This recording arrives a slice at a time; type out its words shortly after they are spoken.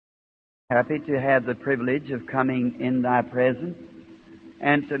Happy to have the privilege of coming in Thy presence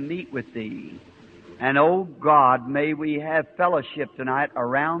and to meet with Thee. And, oh God, may we have fellowship tonight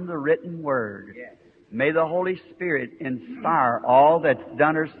around the written Word. May the Holy Spirit inspire all that's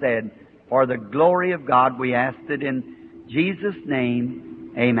done or said for the glory of God. We ask it in Jesus'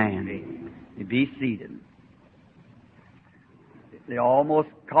 name. Amen. You be seated. They almost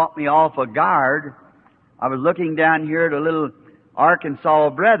caught me off a guard. I was looking down here at a little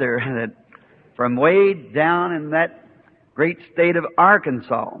Arkansas brother that from way down in that great state of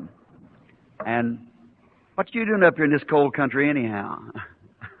Arkansas. And what you doing up here in this cold country anyhow?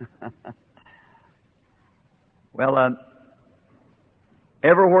 Well,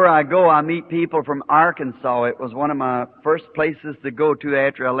 everywhere I go, I meet people from Arkansas. It was one of my first places to go to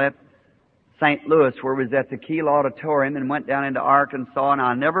after I left St. Louis, where we was at the Kiel Auditorium and went down into Arkansas. And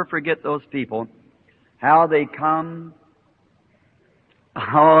I'll never forget those people, how they come.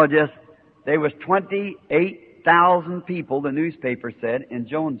 There was 28,000 people, the newspaper said, in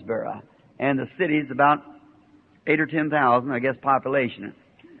Jonesboro. And the city's about 8 or 10,000, I guess, population.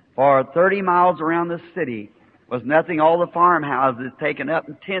 For 30 miles around the city was nothing. All the farmhouses taken up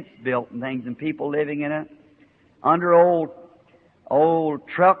and tents built and things and people living in it. Under old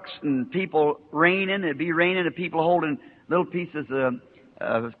trucks and people raining. It'd be raining and people holding little pieces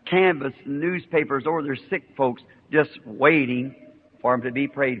of canvas and newspapers over their sick folks just waiting for them to be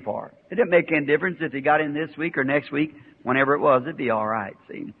prayed for. It didn't make any difference if they got in this week or next week. Whenever it was, it'd be all right,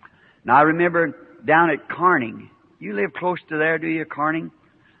 see. Now, I remember down at Carning. You live close to there, do you, Carning?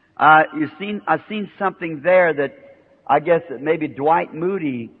 I've seen something there that I guess that maybe Dwight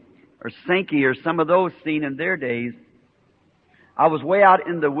Moody or Sankey or some of those seen in their days. I was way out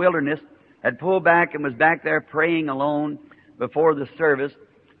in the wilderness, had pulled back and was back there praying alone before the service.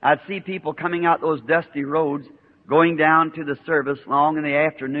 I'd see people coming out those dusty roads, going down to the service long in the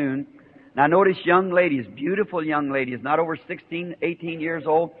afternoon. And I noticed young ladies, beautiful young ladies, not over 16, 18 years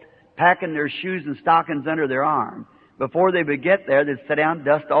old, packing their shoes and stockings under their arm. Before they would get there, they'd sit down,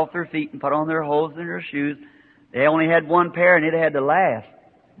 dust off their feet, and put on their hose and their shoes. They only had one pair, and it had to last.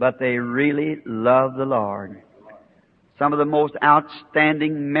 But they really loved the Lord. Some of the most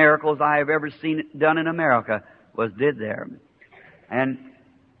outstanding miracles I have ever seen done in America was did there. And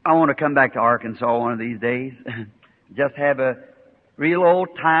I want to come back to Arkansas one of these days. Just have a real old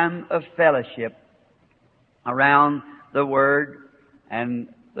time of fellowship around the Word and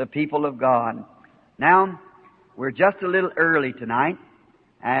the people of God. Now, we're just a little early tonight,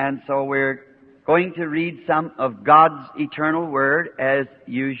 and so we're going to read some of God's eternal Word as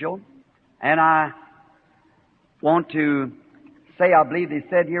usual. And I want to say, I believe they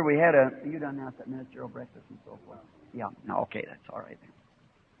said here we had you done announced that ministerial breakfast and so forth? Yeah, no, okay, that's all right then.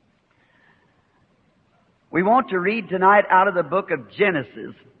 We want to read tonight out of the book of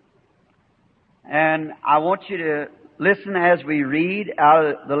Genesis. And I want you to listen as we read out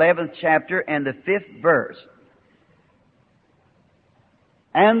of the 11th chapter and the 5th verse.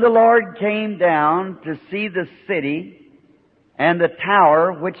 And the Lord came down to see the city and the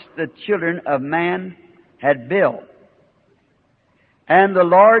tower which the children of man had built. And the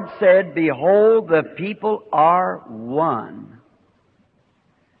Lord said, Behold, the people are one.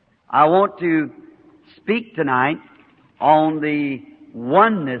 I want to speak tonight on the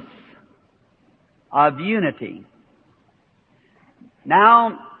oneness of unity.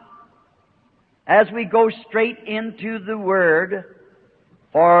 Now, as we go straight into the Word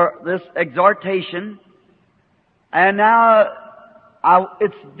for this exhortation, and now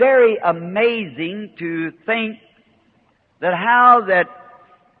it's very amazing to think that how that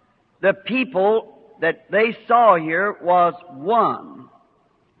the people that they saw here was one.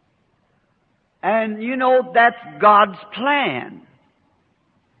 And you know, that's God's plan.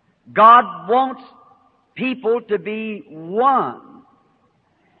 God wants people to be one.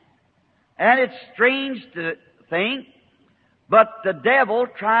 And it's strange to think, but the devil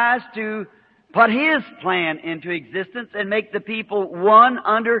tries to put his plan into existence and make the people one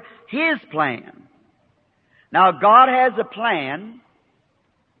under his plan. Now, God has a plan,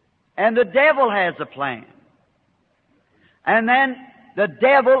 and the devil has a plan. And then the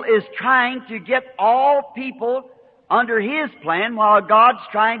devil is trying to get all people under his plan, while God's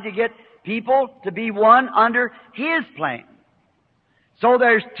trying to get people to be one under his plan. So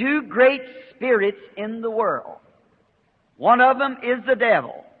there's two great spirits in the world. One of them is the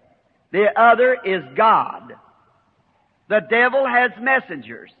devil. The other is God. The devil has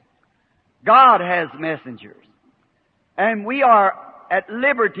messengers. God has messengers. And we are at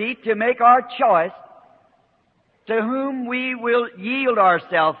liberty to make our choice to whom we will yield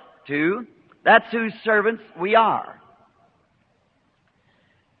ourselves to. That's whose servants we are.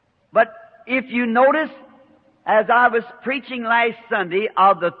 But if you notice, as I was preaching last Sunday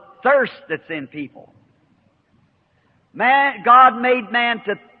of the thirst that's in people, God made man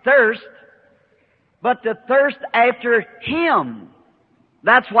to thirst, but to thirst after Him.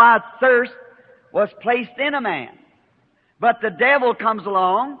 That's why thirst was placed in a man. But the devil comes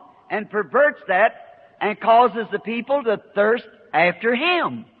along and perverts that and causes the people to thirst after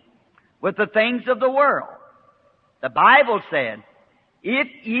him with the things of the world. The Bible said, if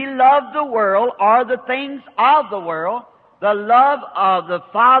ye love the world or the things of the world, the love of the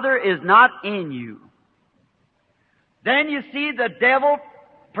Father is not in you. Then you see the devil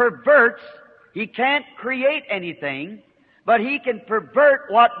perverts. He can't create anything, but he can pervert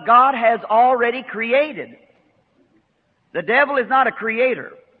what God has already created. The devil is not a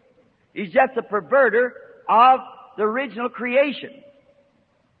creator. He's just a perverter of the original creation.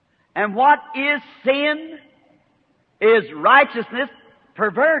 And what is sin is righteousness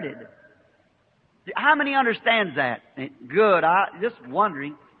perverted. How many understands that? Good. Just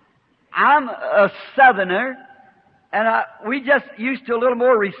wondering. I'm a Southerner, and we just used to a little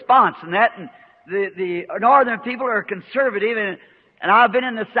more response than that. And the Northern people are conservative, and I've been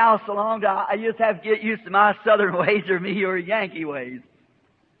in the South so long that I just have to get used to my Southern ways or me or Yankee ways.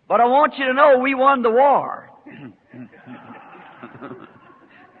 But I want you to know we won the war. You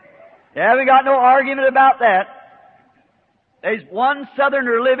haven't got no argument about that. There's one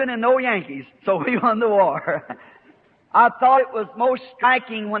Southerner living and no Yankees, so we won the war. I thought it was most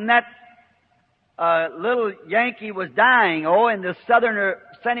striking when that little Yankee was dying, and the Southerner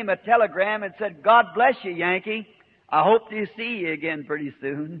sent him a telegram and said, "God bless you, Yankee. I hope to see you again pretty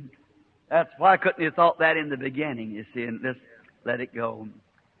soon." That's why couldn't you thought that in the beginning, you see, and just let it go.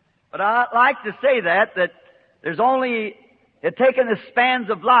 But I like to say that there's only, it taken the spans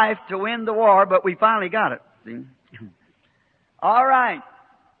of life to win the war, but we finally got it, see. All right.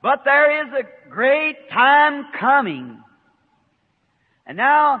 But there is a great time coming. And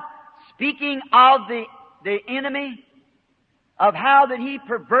now, speaking of the enemy, of how that he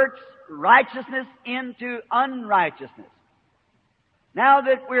perverts righteousness into unrighteousness. Now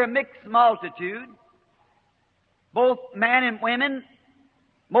that we're a mixed multitude, both men and women,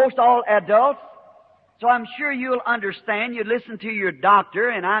 most all adults, so I'm sure you'll understand, you listen to your doctor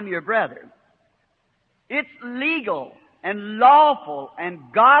and I'm your brother. It's legal and lawful and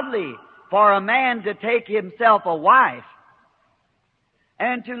godly for a man to take himself a wife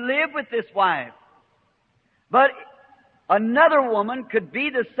and to live with this wife. But another woman could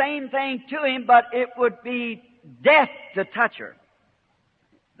be the same thing to him, but it would be death to touch her.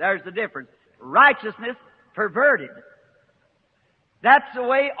 There's the difference. Righteousness perverted. That's the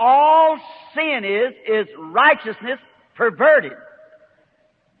way all sin is righteousness perverted.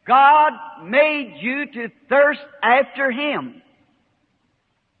 God made you to thirst after Him.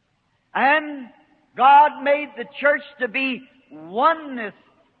 And God made the church to be oneness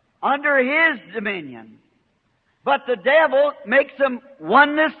under His dominion. But the devil makes them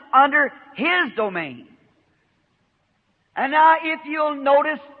oneness under his domain. And now if you'll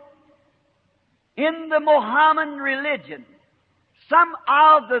notice, in the Mohammedan religion, some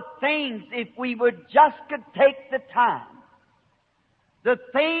of the things, if we would just could take the time, the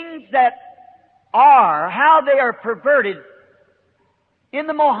things that are, how they are perverted in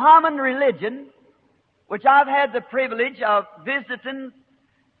the Mohammedan religion, which I've had the privilege of visiting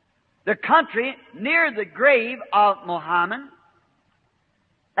the country near the grave of Muhammad,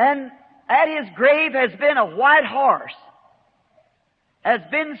 and at his grave has been a white horse, has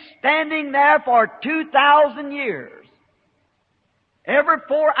been standing there for 2,000 years. Every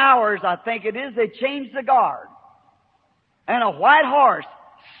 4 hours, I think it is, they change the guard. And a white horse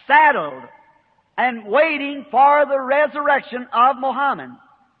saddled and waiting for the resurrection of Muhammad.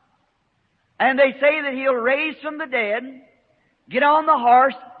 And they say that he'll raise from the dead, get on the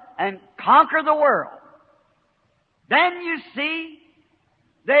horse, and conquer the world. Then you see,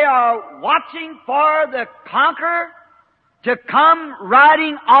 they are watching for the conqueror to come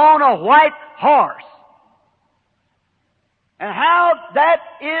riding on a white horse. And how that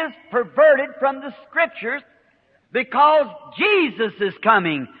is perverted from the Scriptures, because Jesus is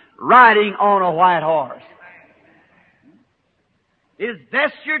coming riding on a white horse. His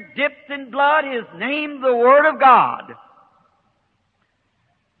vesture dipped in blood, His name the Word of God.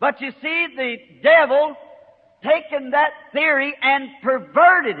 But you see, the devil taken that theory and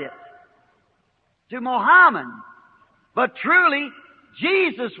perverted it to Muhammad. But truly,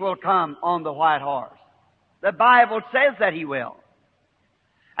 Jesus will come on the white horse. The Bible says that He will.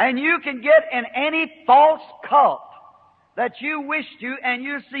 And you can get in any false cult that you wish to, and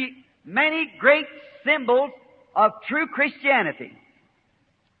you see many great symbols of true Christianity.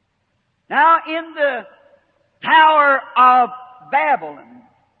 Now, in the Tower of Babylon,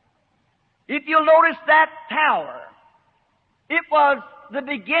 if you'll notice that tower, it was the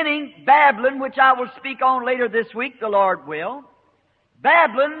beginning, Babylon, which I will speak on later this week, the Lord will.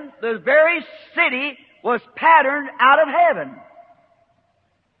 Babylon, the very city, was patterned out of heaven.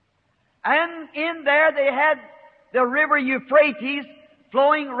 And in there they had the river Euphrates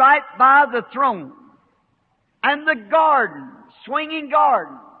flowing right by the throne. And the garden, swinging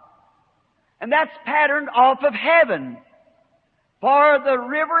garden. And that's patterned off of heaven. For the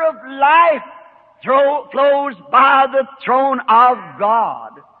river of life flows by the throne of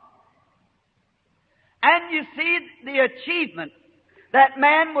God. And you see, the achievement that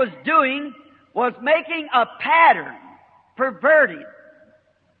man was doing was making a pattern, perverted.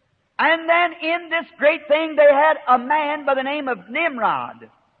 And then in this great thing they had a man by the name of Nimrod.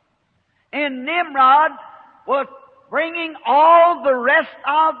 And Nimrod was bringing all the rest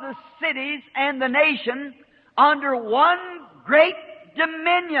of the cities and the nation under one great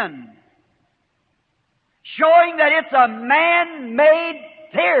dominion, showing that it's a man-made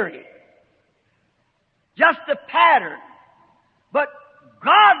theory, just a pattern. But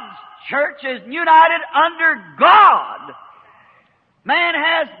God's church is united under God. Man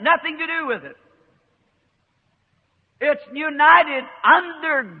has nothing to do with it. It's united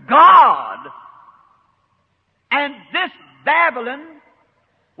under God. And this Babylon,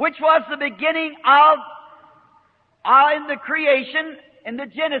 which was the beginning of in the creation, in the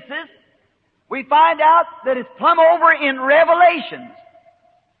Genesis, we find out that it's plumb over in Revelations.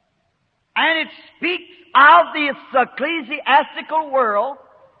 And it speaks of the ecclesiastical world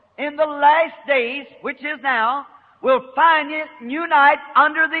in the last days, which is now, will find it unite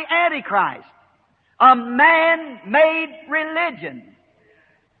under the Antichrist, a man-made religion.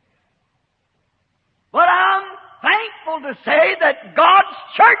 But I'm thankful to say that God's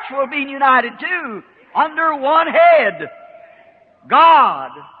church will be united too, under one head,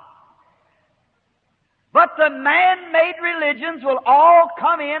 God. But the man-made religions will all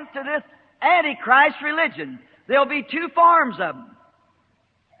come into this Antichrist religion. There'll be two forms of them.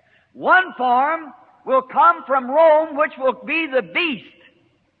 One form will come from Rome, which will be the beast.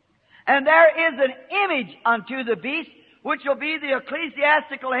 And there is an image unto the beast, which will be the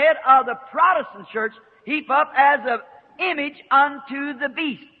ecclesiastical head of the Protestant church, heap up as an image unto the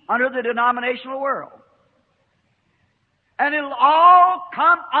beast under the denominational world. And it'll all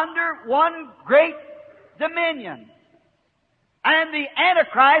come under one great dominion. And the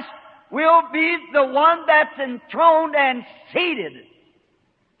Antichrist will be the one that's enthroned and seated.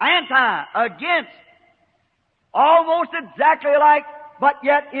 Against, almost exactly like, but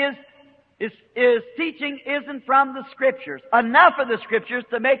yet his teaching isn't from the Scriptures. Enough of the Scriptures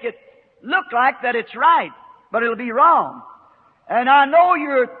to make it look like that it's right, but it'll be wrong. And I know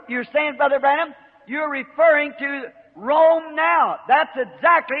you're saying, Brother Branham, you're referring to Rome now. That's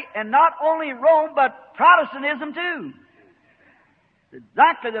exactly, and not only Rome, but Protestantism too.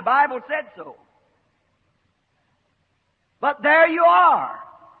 Exactly, the Bible said so. But there you are.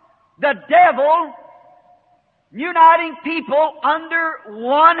 The devil uniting people under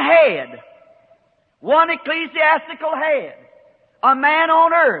one head, one ecclesiastical head, a man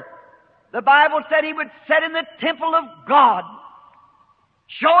on earth. The Bible said he would sit in the temple of God,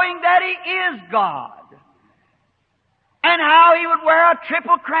 showing that he is God, and how he would wear a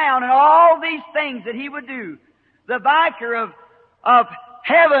triple crown and all these things that he would do, the vicar of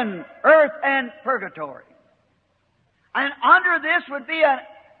heaven, earth, and purgatory. And under this would be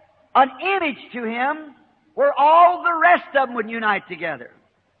an image to him where all the rest of them would unite together.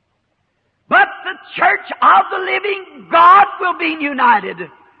 But the church of the living God will be united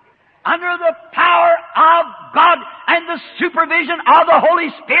under the power of God and the supervision of the Holy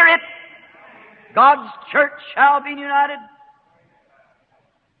Spirit. God's church shall be united.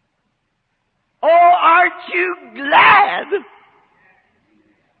 Oh, aren't you glad?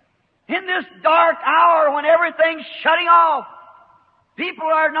 In this dark hour when everything's shutting off, people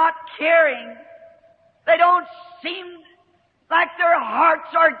are not caring. They don't seem like their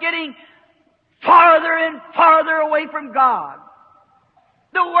hearts are getting farther and farther away from God.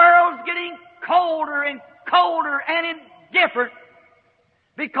 The world's getting colder and colder and indifferent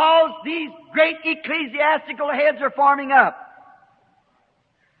because these great ecclesiastical heads are forming up.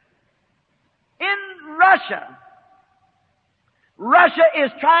 In Russia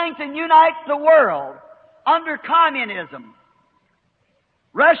is trying to unite the world under communism.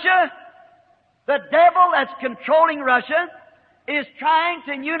 Russia, the devil that's controlling Russia, is trying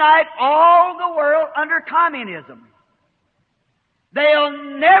to unite all the world under communism. They'll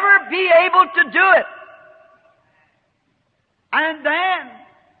never be able to do it. And then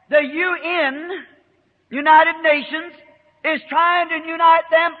The UN, United Nations, is trying to unite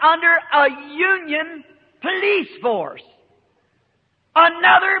them under a union police force.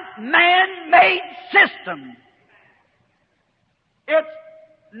 Another man-made system. It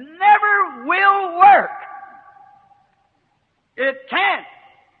never will work. It can't.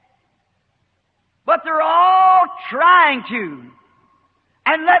 But they're all trying to.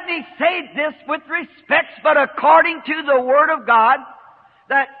 And let me say this with respect, but according to the Word of God,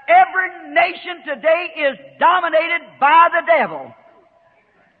 that every nation today is dominated by the devil.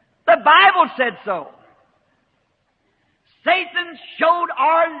 The Bible said so. Satan showed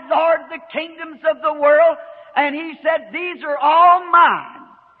our Lord the kingdoms of the world, and he said, these are all mine,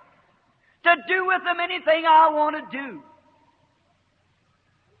 to do with them anything I want to do.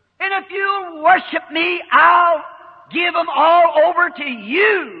 And if you worship me, I'll give them all over to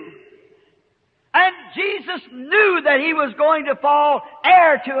you. And Jesus knew that he was going to fall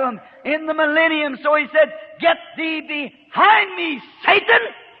heir to him in the millennium, so he said, get thee behind me, Satan!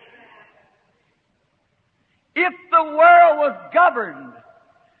 If the world was governed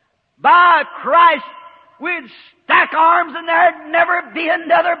by Christ, we'd stack arms and there'd never be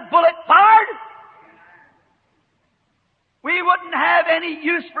another bullet fired. We wouldn't have any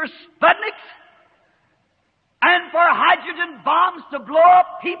use for Sputniks and for hydrogen bombs to blow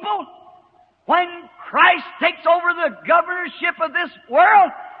up people. When Christ takes over the governorship of this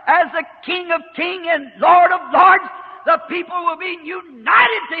world as the King of Kings and Lord of Lords, the people will be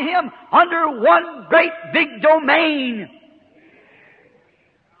united to Him under one great big domain.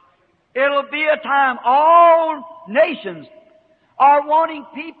 It'll be a time all nations are wanting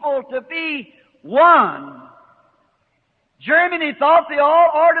people to be one. Germany thought they all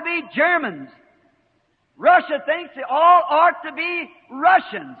ought to be Germans. Russia thinks they all ought to be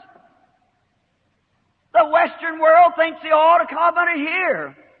Russians. The Western world thinks they ought to come under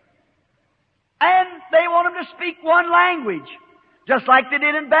here. And they want them to speak one language, just like they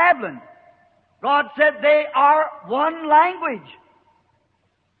did in Babylon. God said they are one language.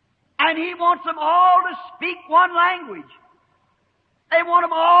 And He wants them all to speak one language. They want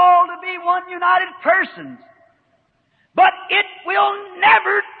them all to be one united persons. But it will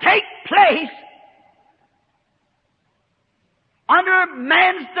never take place under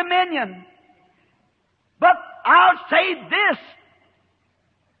man's dominion. But I'll say this,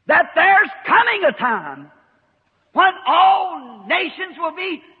 that there's coming a time when all nations will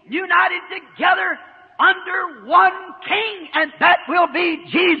be united together under one King, and that will be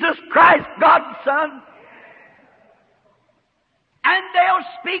Jesus Christ, God's Son. And they'll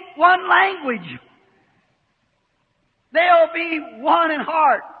speak one language. They'll be one in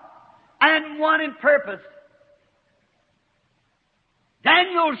heart and one in purpose.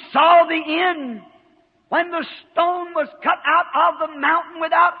 Daniel saw the end when the stone was cut out of the mountain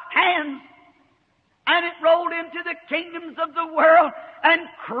without hands, and it rolled into the kingdoms of the world and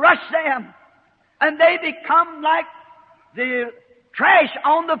crushed them. And they become like the trash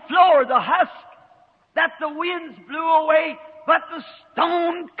on the floor, the husk that the winds blew away, but the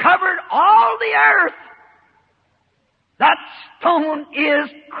stone covered all the earth. That stone is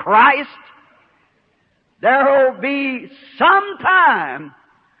Christ. There will be some time,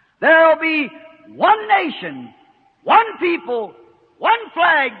 there will be one nation, one people, one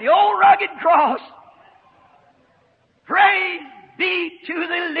flag, the old rugged cross. Praise be to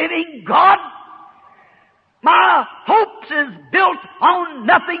the living God. My hopes is built on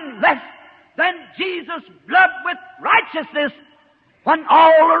nothing less than Jesus' blood with righteousness. When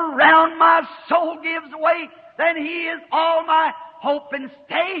all around my soul gives way, then He is all my hope and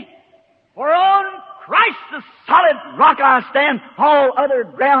stay. For on Christ the solid rock I stand, all other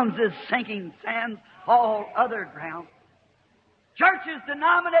grounds is sinking sands, all other grounds. Churches,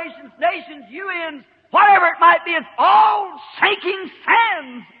 denominations, nations, UNs, whatever it might be, it's all sinking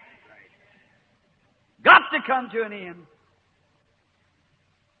sands. Got to come to an end.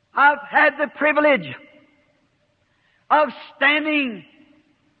 I've had the privilege of standing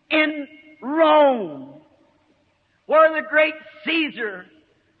in Rome, where the great Caesar,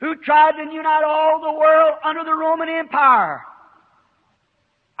 who tried to unite all the world under the Roman Empire.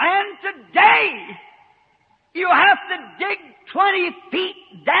 And today, you have to dig 20 feet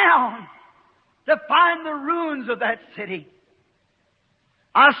down to find the ruins of that city.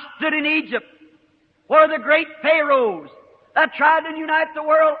 I stood in Egypt, where the great pharaohs that tried to unite the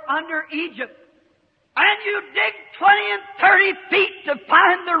world under Egypt. And you dig 20 and 30 feet to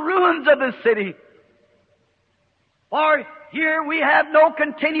find the ruins of the city. For here we have no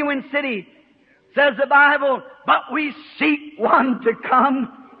continuing city, says the Bible, but we seek one to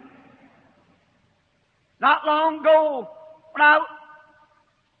come. Not long ago, when I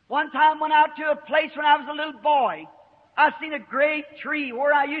One time went out to a place when I was a little boy. I seen a great tree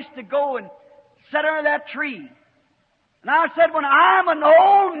where I used to go and sit under that tree. And I said, when I'm an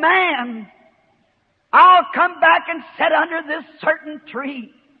old man, I'll come back and sit under this certain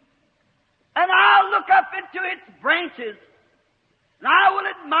tree. And I'll look up into its branches. And I will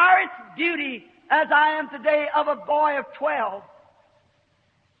admire its beauty as I am today of a boy of 12.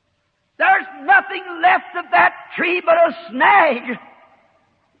 There's nothing left of that tree but a snag.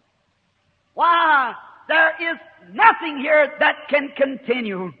 Why? There is nothing here that can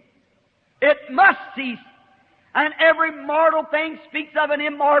continue. It must cease. And every mortal thing speaks of an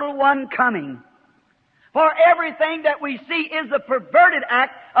immortal one coming. For everything that we see is a perverted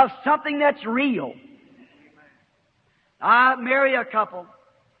act of something that's real. I marry a couple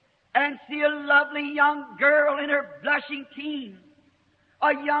and see a lovely young girl in her blushing teens,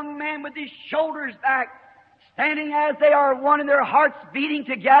 a young man with his shoulders back, standing as they are one and their hearts beating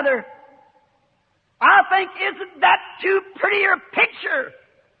together. I think, isn't that too pretty a picture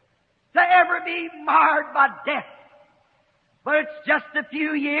to ever be marred by death? But it's just a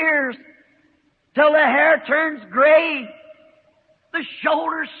few years till the hair turns gray, the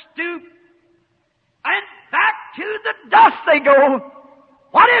shoulders stoop, and back to the dust they go.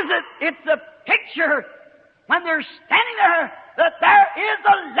 What is it? It's a picture, when they're standing there, that there is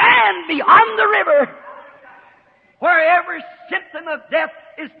a land beyond the river where every symptom of death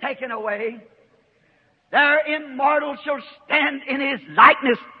is taken away. Their immortal shall stand in His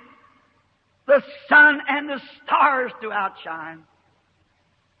likeness. The sun and the stars do outshine.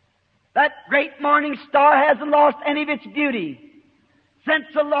 That great morning star hasn't lost any of its beauty since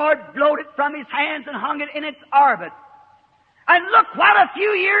the Lord blowed it from His hands and hung it in its orbit. And look what a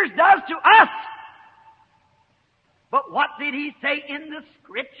few years does to us. But what did He say in the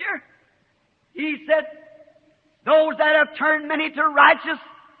Scripture? He said, those that have turned many to righteousness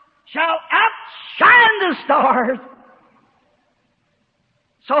shall outshine the stars.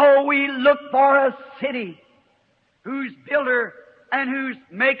 So we look for a city whose builder and whose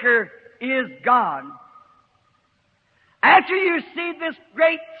maker is God. After you see this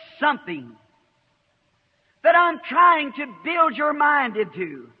great something that I'm trying to build your mind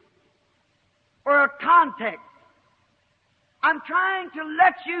into, or a context, I'm trying to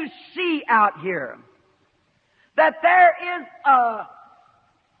let you see out here that there is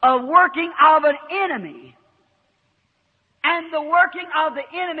a working of an enemy. And the working of the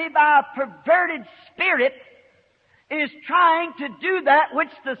enemy by a perverted spirit is trying to do that which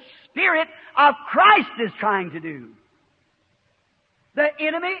the Spirit of Christ is trying to do. The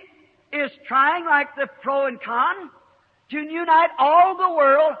enemy is trying, like the pro and con, to unite all the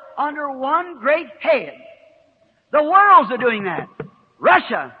world under one great head. The worlds are doing that.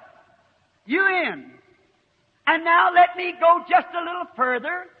 Russia, UN. And now let me go just a little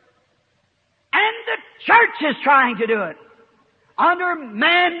further. And the church is trying to do it under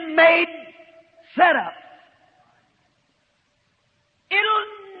man-made setups.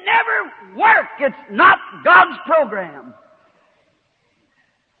 It'll never work. It's not God's program.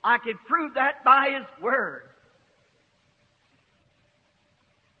 I could prove that by His Word.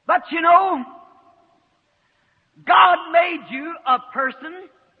 But you know, God made you a person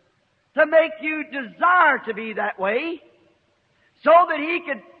to make you desire to be that way so that He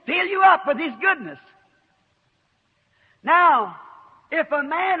could fill you up with His goodness. Now, if a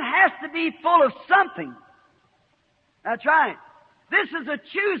man has to be full of something, that's right. This is a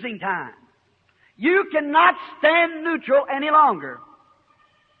choosing time. You cannot stand neutral any longer.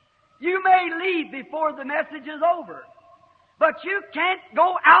 You may leave before the message is over, but you can't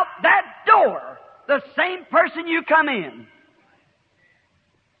go out that door the same person you come in.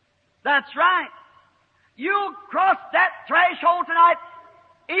 That's right. You'll cross that threshold tonight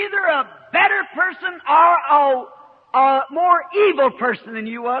either a better person or a more evil person than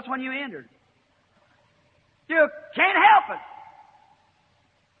you was when you entered. You can't help it.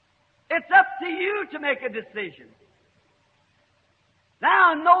 It's up to you to make a decision.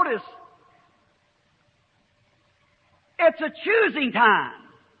 Now notice, it's a choosing time.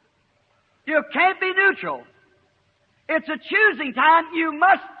 You can't be neutral. It's a choosing time. You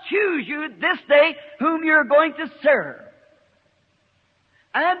must choose you this day whom you're going to serve.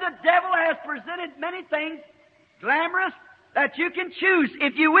 And the devil has presented many things glamorous that you can choose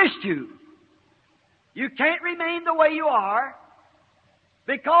if you wish to. You can't remain the way you are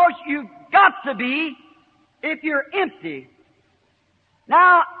because you've got to be if you're empty.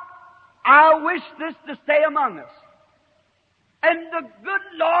 Now, I wish this to stay among us. And the good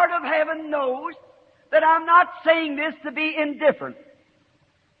Lord of heaven knows that I'm not saying this to be indifferent.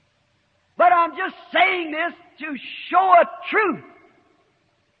 But I'm just saying this to show a truth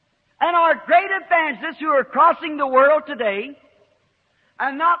And our great evangelists who are crossing the world today,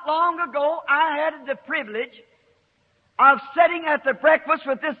 and not long ago I had the privilege of sitting at the breakfast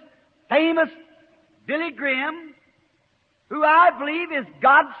with this famous Billy Graham, who I believe is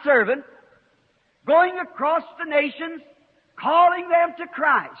God's servant, going across the nations, calling them to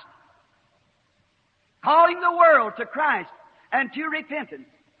Christ, calling the world to Christ and to repentance.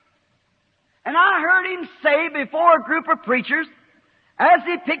 And I heard him say before a group of preachers, as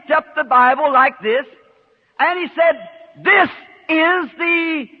he picked up the Bible like this, and he said, this is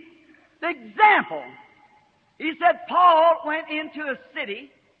the example. He said Paul went into a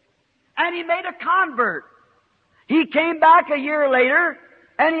city and he made a convert. He came back a year later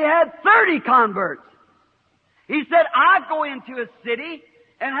and he had 30 converts. He said, I go into a city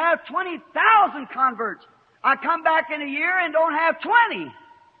and have 20,000 converts. I come back in a year and don't have 20.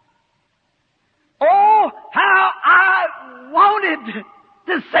 Oh, how I wanted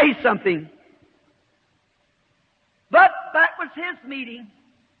to say something. But that was his meeting.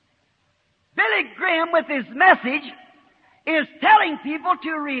 Billy Graham, with his message, is telling people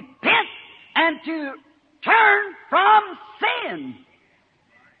to repent and to turn from sin.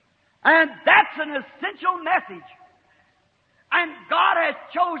 And that's an essential message. And God has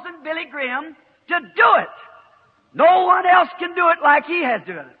chosen Billy Graham to do it. No one else can do it like he has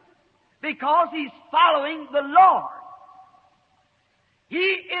done it, because he's following the Lord. He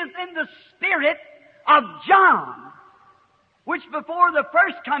is in the spirit of John, which before the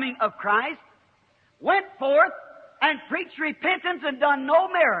first coming of Christ went forth and preached repentance and done no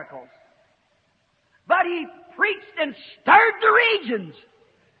miracles. But he preached and stirred the regions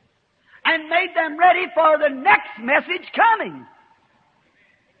and made them ready for the next message coming.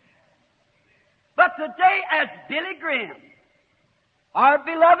 But today, as Billy Graham, our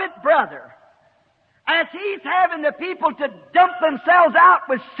beloved brother, as he's having the people to dump themselves out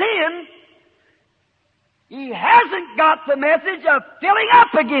with sin, he hasn't got the message of filling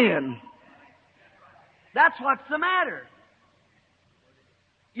up again. That's what's the matter.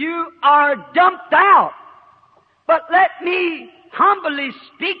 You are dumped out. But let me humbly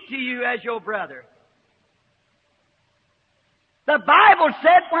speak to you as your brother. The Bible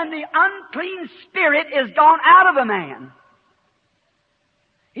said when the unclean spirit is gone out of a man,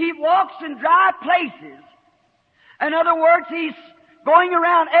 he walks in dry places. In other words, he's going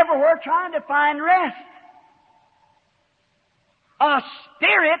around everywhere trying to find rest. A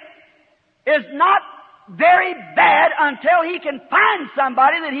spirit is not very bad until he can find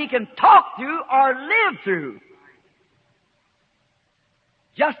somebody that he can talk to or live through.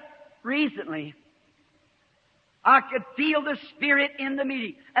 Just recently, I could feel the Spirit in the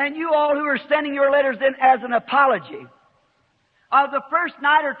meeting. And you all who are sending your letters in as an apology of the first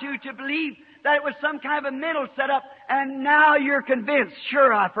night or two to believe that it was some kind of a mental setup, and now you're convinced.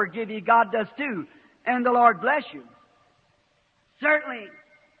 Sure, I forgive you. God does too. And the Lord bless you. Certainly.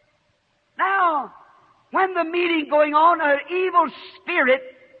 Now, when the meeting going on, an evil spirit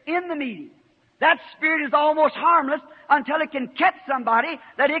in the meeting. That spirit is almost harmless until it can catch somebody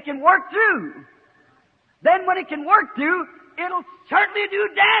that it can work through. Then when it can work through, it'll certainly do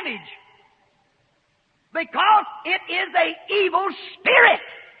damage. Because it is an evil spirit.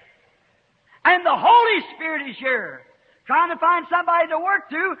 And the Holy Spirit is here, trying to find somebody to work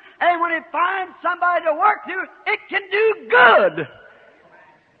through, and when it finds somebody to work through, it can do good.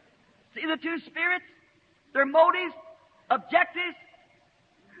 See the two spirits? Their motives, objectives.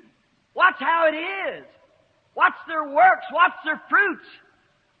 Watch how it is. Watch their works. Watch their fruits.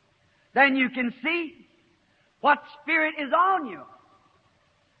 Then you can see what spirit is on you.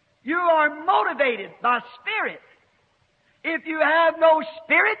 You are motivated by spirit. If you have no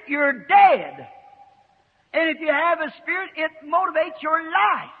spirit, you're dead. And if you have a spirit, it motivates your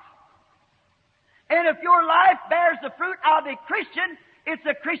life. And if your life bears the fruit of a Christian, it's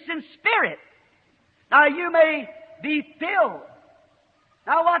a Christian spirit. Now you may be filled.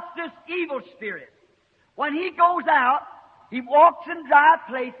 Now watch this evil spirit. When he goes out, he walks in dry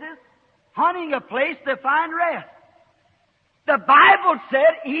places, hunting a place to find rest. The Bible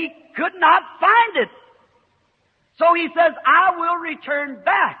said he could not find it. So he says, I will return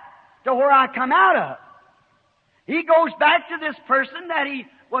back to where I come out of. He goes back to this person that he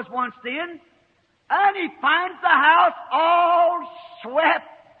was once in, and he finds the house all swept,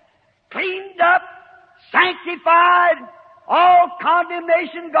 cleaned up, sanctified, all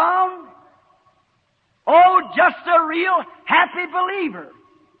condemnation gone. Oh, just a real happy believer.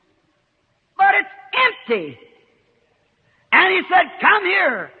 But it's empty. And he said, come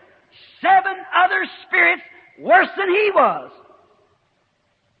here. 7 other spirits worse than he was.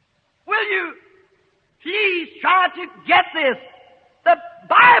 Will you please try to get this? The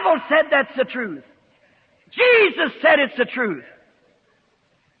Bible said that's the truth. Jesus said it's the truth.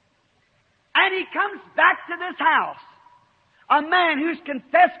 And he comes back to this house. A man who's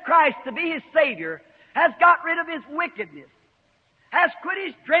confessed Christ to be his Savior, has got rid of his wickedness, has quit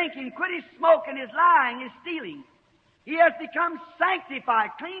his drinking, quit his smoking, his lying, his stealing. He has become sanctified,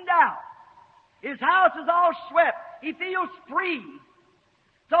 cleaned out. His house is all swept. He feels free.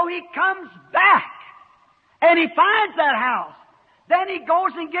 So he comes back, and he finds that house. Then he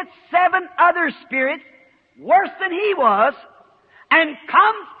goes and gets 7 other spirits, worse than he was, and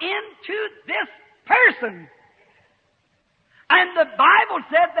comes into this person. And the Bible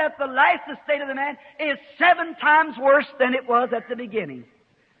said that the last estate of the man is 7 times worse than it was at the beginning.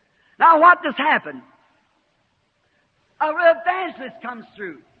 Now what does happen? An evangelist comes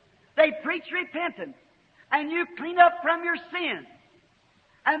through. They preach repentance, and you clean up from your sins.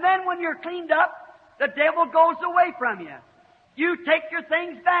 And then when you're cleaned up, the devil goes away from you. You take your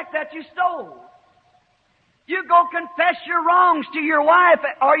things back that you stole. You go confess your wrongs to your wife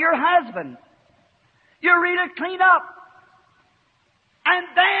or your husband. You really clean up. And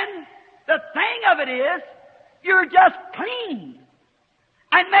then the thing of it is, you're just clean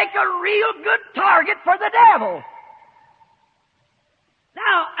and make a real good target for the devil.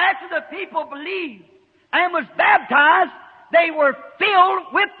 Now, after the people believed and was baptized, they were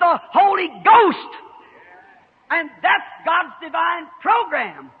filled with the Holy Ghost. And that's God's divine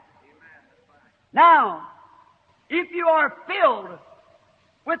program. Now, if you are filled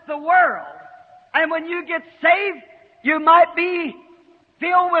with the world, and when you get saved, you might be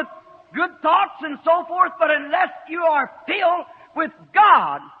filled with good thoughts and so forth, but unless you are filled with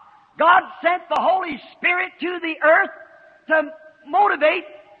God, God sent the Holy Spirit to the earth to motivate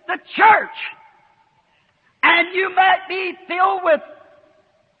the church. And you might be filled with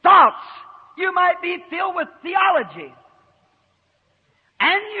thoughts. You might be filled with theology.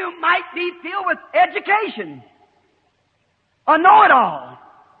 And you might be filled with education. A know-it-all.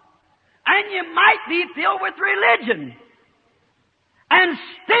 And you might be filled with religion. And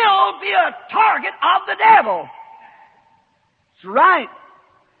still be a target of the devil. That's right.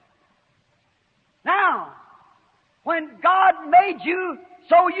 Now, when God made you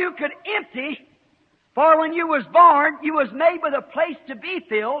so you could empty, for when you was born, you was made with a place to be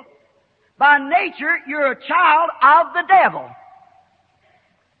filled. By nature, you're a child of the devil.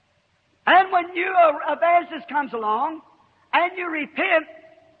 And when you, an evangelist comes along, and you repent,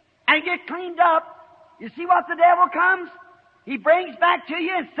 and get cleaned up, you see what the devil comes? He brings back to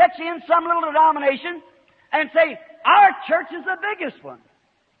you and sets you in some little denomination, and say, our church is the biggest one.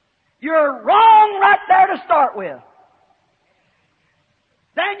 You're wrong right there to start with.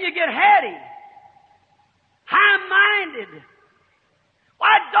 Then you get heady, high-minded.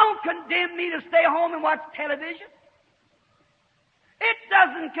 Why, don't condemn me to stay home and watch television. It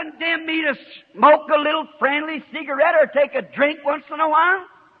doesn't condemn me to smoke a little friendly cigarette or take a drink once in a while.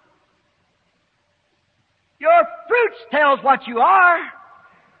 Your fruits tells what you are.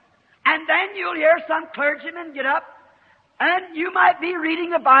 And then you'll hear some clergyman get up, and you might be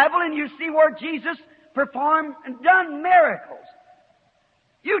reading the Bible and you see where Jesus performed and done miracles.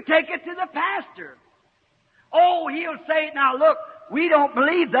 You take it to the pastor. Oh, he'll say, now look, we don't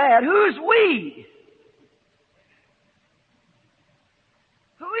believe that. Who's we?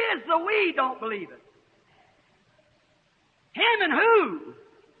 Who is the we don't believe it? Him and who?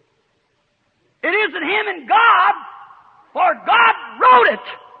 It isn't him and God, for God wrote it.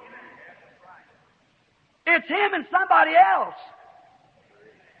 It's him and somebody else.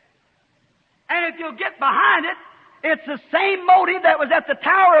 And if you'll get behind it, it's the same motive that was at the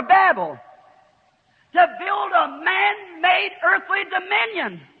Tower of Babel. To build a man-made earthly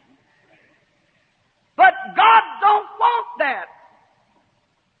dominion. But God don't want that.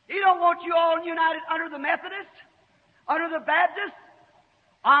 He don't want you all united under the Methodist, under the Baptist,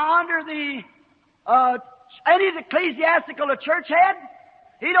 under the any ecclesiastical the church had.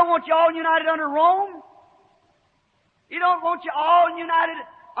 He don't want you all united under Rome. He don't want you all united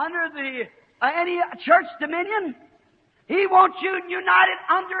under the any church dominion. He wants you united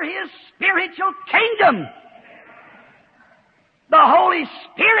under His spiritual kingdom. The Holy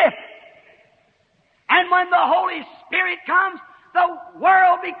Spirit. And when the Holy Spirit comes, the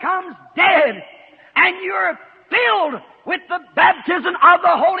world becomes dead. And you're filled with the baptism of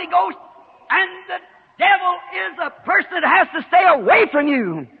the Holy Ghost. And the devil is a person that has to stay away from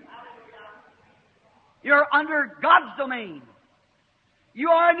you. You're under God's domain. You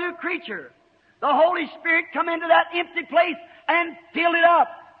are a new creature. The Holy Spirit come into that empty place and fill it up.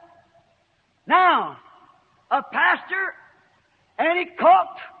 Now, a pastor, any cook,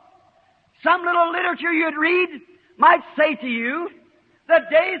 some little literature you'd read might say to you The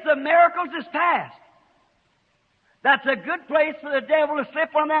days of miracles is past. That's a good place for the devil to slip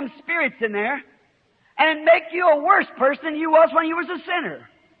one of them spirits in there and make you a worse person than you was when you was a sinner.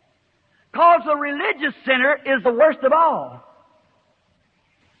 Because a religious sinner is the worst of all.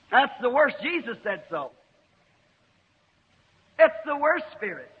 That's the worst. Jesus said so. It's the worst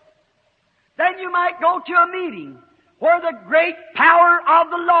spirit. Then you might go to a meeting where the great power of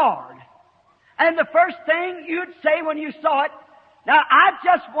the Lord, and the first thing you'd say when you saw it, now I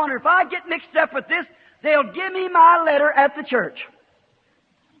just wonder if I get mixed up with this, they'll give me my letter at the church.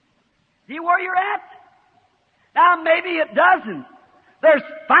 See where you're at? Now maybe it doesn't. There's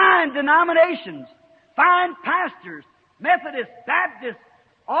fine denominations, fine pastors, Methodists, Baptists,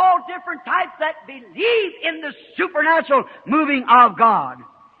 all different types that believe in the supernatural moving of God.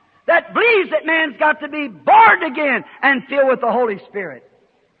 That believes that man's got to be born again and filled with the Holy Spirit.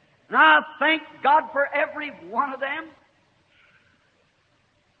 And I thank God for every one of them.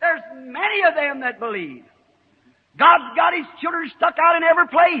 There's many of them that believe. God's got His children stuck out in every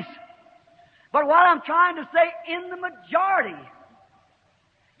place. But what I'm trying to say, in the majority,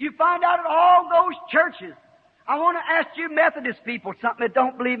 you find out at all those churches. I want to ask you Methodist people something that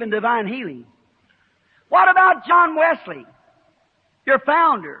don't believe in divine healing. What about John Wesley, your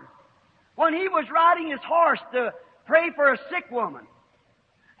founder, when he was riding his horse to pray for a sick woman,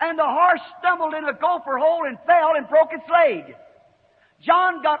 and the horse stumbled in a gopher hole and fell and broke its leg?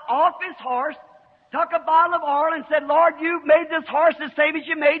 John got off his horse, took a bottle of oil and said, Lord, you made this horse the same as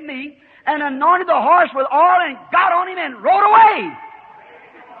you made me, and anointed the horse with oil and got on him and rode away.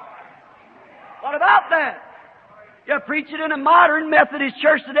 What about that? You preach it in a modern Methodist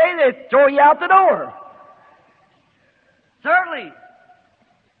church today, they throw you out the door. Certainly.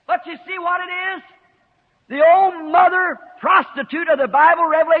 But you see what it is? The old mother prostitute of the Bible,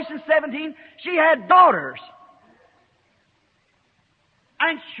 Revelation 17, she had daughters.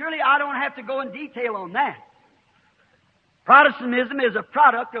 And surely I don't have to go in detail on that. Protestantism is a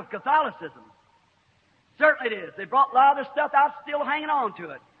product of Catholicism. Certainly it is. They brought a lot of the stuff out, still hanging on to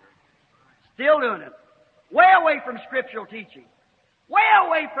it. Still doing it. Way away from scriptural teaching. Way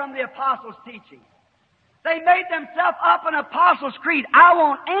away from the Apostles' teaching. They made themselves up an Apostles' Creed. I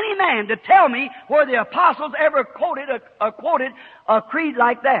want any man to tell me where the Apostles ever quoted a creed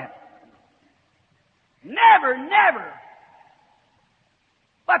like that. Never, never.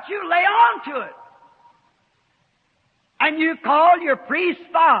 But you lay on to it. And you call your priest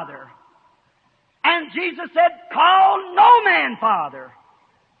father. And Jesus said, call no man father.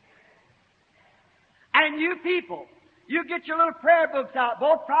 And you people, you get your little prayer books out,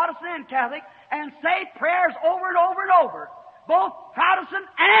 both Protestant and Catholic, and say prayers over and over and over, both Protestant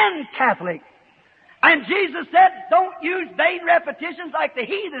and Catholic. And Jesus said, don't use vain repetitions like the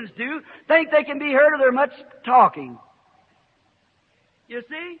heathens do, think they can be heard of their much talking. You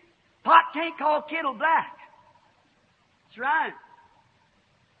see? Pot can't call kettle black. That's right.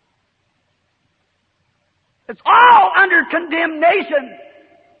 It's all under condemnation.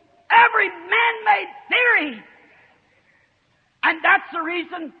 Every man-made theory. And that's the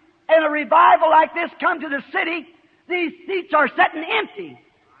reason in a revival like this come to the city, these seats are sitting empty.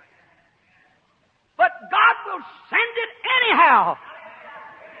 But God will send it anyhow.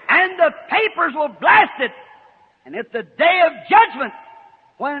 And the papers will blast it. And at the day of judgment,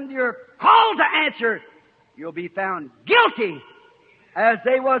 when you're called to answer, you'll be found guilty as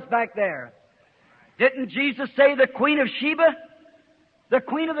they was back there. Didn't Jesus say the Queen of Sheba, the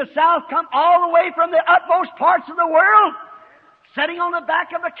Queen of the South, come all the way from the utmost parts of the world, sitting on the back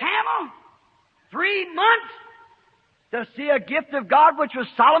of a camel, 3 months, to see a gift of God, which was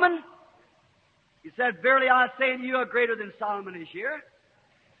Solomon? He said, verily I say unto you, a greater than Solomon is here.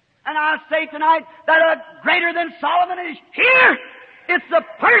 And I say tonight that a greater than Solomon is here. It's the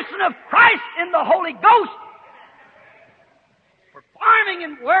person of Christ in the Holy Ghost, performing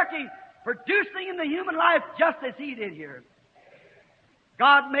and working, producing in the human life just as He did here.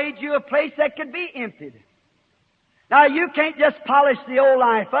 God made you a place that could be emptied. Now, you can't just polish the old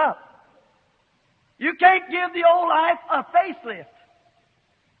life up. You can't give the old life a facelift.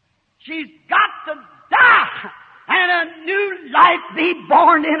 She's got to die and a new life be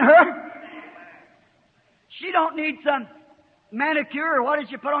born in her. She don't need some manicure or what did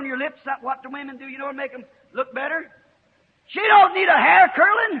you put on your lips, what the women do, you know, to make them look better. She don't need a hair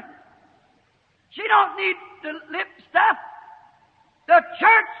curling. She don't need the lip stuff. The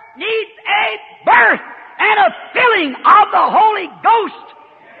church needs a birth and a filling of the Holy Ghost.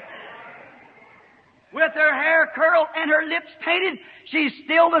 With her hair curled and her lips painted, she's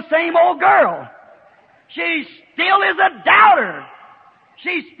still the same old girl. She still is a doubter.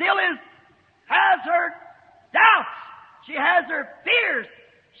 She still has her doubts. She has her fears.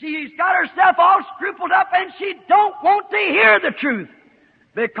 She's got herself all scrupled up, and she don't want to hear the truth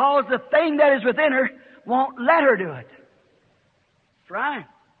because the thing that is within her won't let her do it. That's right.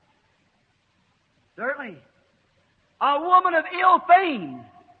 Certainly. A woman of ill fame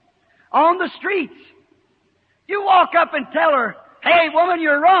on the streets. You walk up and tell her, "Hey, woman,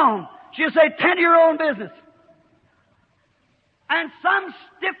 you're wrong." She'll say, "Tend to your own business." And some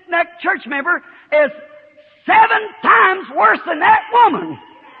stiff-necked church member is 7 times worse than that woman.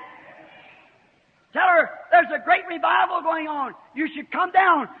 Tell her, "There's a great revival going on. You should come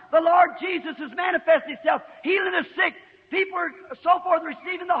down. The Lord Jesus has manifested Himself, healing the sick. People are so forth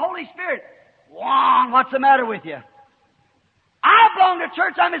receiving the Holy Spirit." "Wrong, what's the matter with you?" "I belong to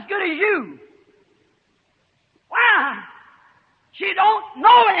church. I'm as good as you." Why? She don't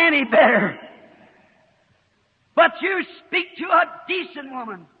know any better. But you speak to a decent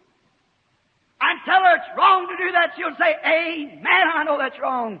woman and tell her it's wrong to do that. She'll say, "Amen, I know that's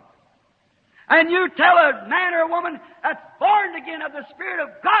wrong." And you tell a man or a woman that's born again of the Spirit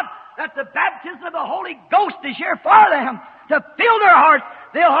of God that the baptism of the Holy Ghost is here for them to fill their hearts,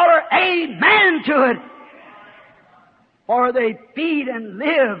 they'll holler amen to it. For they feed and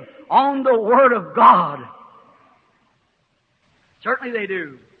live on the Word of God. Certainly they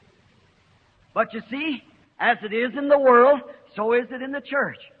do. But you see, as it is in the world, so is it in the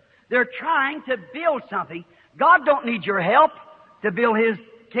church. They're trying to build something. God don't need your help to build His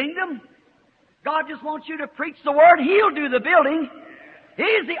kingdom. God just wants you to preach the Word. He'll do the building.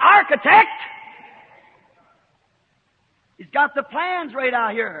 He's the architect. He's got the plans right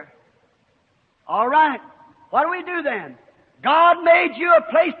out here. All right. What do we do then? God made you a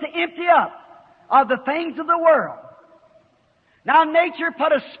place to empty up of the things of the world. Now nature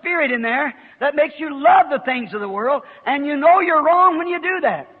put a spirit in there that makes you love the things of the world, and you know you're wrong when you do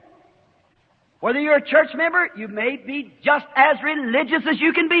that. Whether you're a church member, you may be just as religious as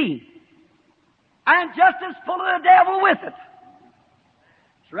you can be, and just as full of the devil with it.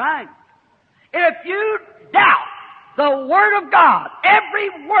 That's right. If you doubt the Word of God, every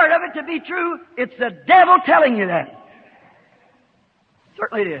word of it to be true, it's the devil telling you that.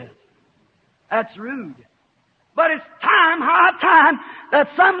 Certainly it is. That's rude. But it's high time, that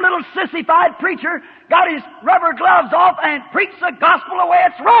some little sissified preacher got his rubber gloves off and preached the gospel the way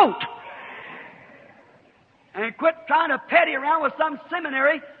it's wrote. And quit trying to petty around with some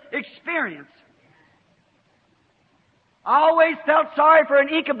seminary experience. I always felt sorry for an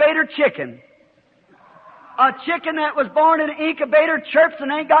incubator chicken. A chicken that was born in an incubator chirps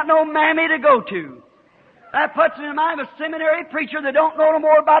and ain't got no mammy to go to. That puts me in mind of a seminary preacher that don't know no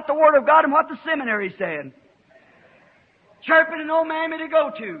more about the Word of God than what the seminary said. Chirping and no mammy to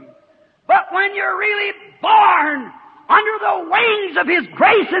go to. But when you're really born under the wings of His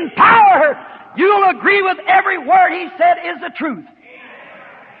grace and power, you'll agree with every word He said is the truth.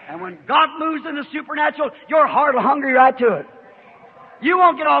 And when God moves in the supernatural, your heart will hunger right to it. You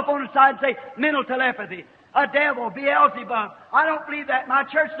won't get off on the side and say, mental telepathy, a devil, Beelzebub. I don't believe that. My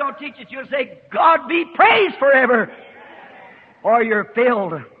church don't teach it. You'll say, God be praised forever. Or you're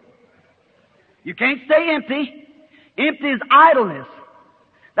filled. You can't stay empty. Empty is idleness.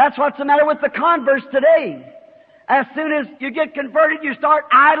 That's what's the matter with the converts today. As soon as you get converted, you start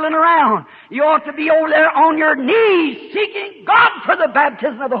idling around. You ought to be over there on your knees seeking God for the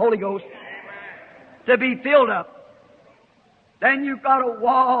baptism of the Holy Ghost to be filled up. Then you've got a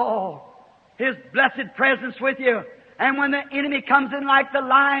wall, His blessed presence with you. And when the enemy comes in like the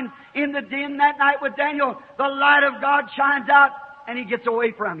lion in the den that night with Daniel, the light of God shines out and he gets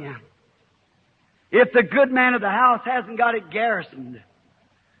away from you. If the good man of the house hasn't got it garrisoned,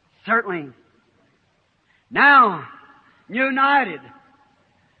 certainly. Now, united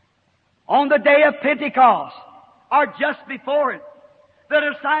on the day of Pentecost, or just before it, the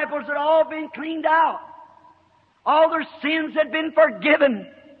disciples had all been cleaned out. All their sins had been forgiven.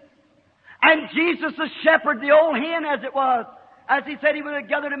 And Jesus, the shepherd, the old hen as it was, as He said He would have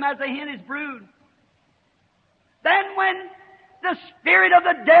gathered them as a hen his brood. Then when the spirit of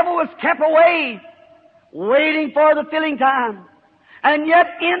the devil was kept away, waiting for the filling time. And yet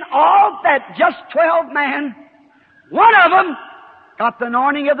in all that just 12 men, one of them got the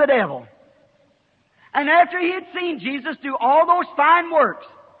anointing of the devil. And after he had seen Jesus do all those fine works,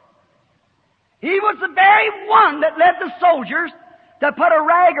 he was the very one that led the soldiers to put a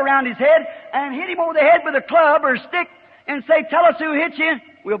rag around his head and hit him over the head with a club or a stick and say, "Tell us who hit you,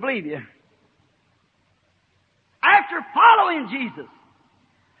 we'll believe you." After following Jesus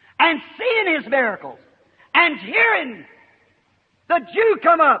and seeing His miracles, and hearing the Jew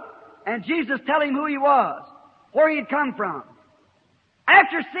come up and Jesus tell him who he was, where he'd come from.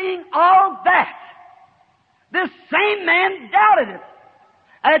 After seeing all that, This same man doubted it.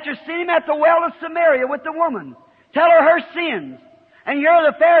 After seeing him at the well of Samaria with the woman, tell her her sins. And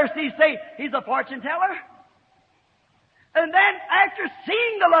here the Pharisees say, he's a fortune teller. And then after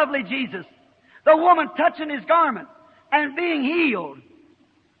seeing the lovely Jesus, the woman touching his garment and being healed,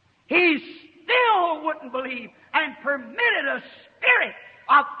 he still wouldn't believe and permitted a spirit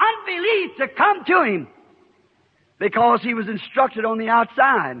of unbelief to come to him because he was instructed on the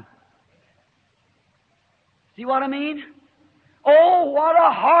outside. See what I mean? Oh, what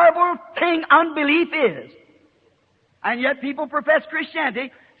a horrible thing unbelief is. And yet people profess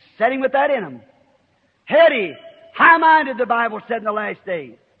Christianity setting with that in them. Heady, high-minded, the Bible said in the last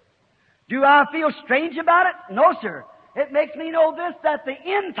days. Do I feel strange about it? No, sir. It makes me know this, that the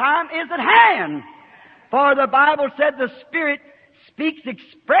end time is at hand. For the Bible said the Spirit speaks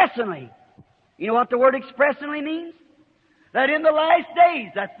expressly. You know what the word expressly means? That in the last days,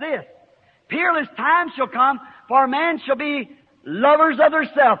 that's this, peerless times shall come, for man shall be lovers of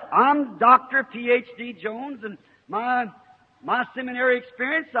theirself. I'm Dr. Ph.D. Jones, and my seminary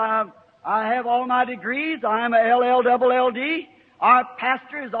experience, I have all my degrees. I am a LL.LLD. Our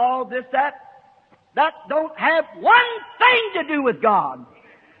pastor is all this, that. That don't have one thing to do with God.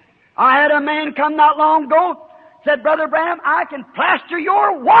 I had a man come not long ago, said, Brother Branham, I can plaster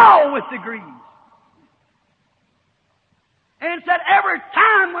your wall with degrees. And said, every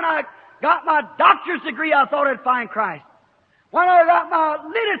time when I got my doctor's degree, I thought I'd find Christ. When I got my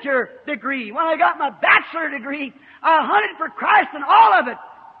literature degree, when I got my bachelor degree, I hunted for Christ in all of it.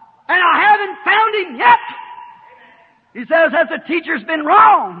 And I haven't found Him yet. He says that the teacher's been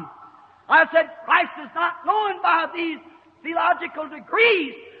wrong. I said, Christ is not known by these theological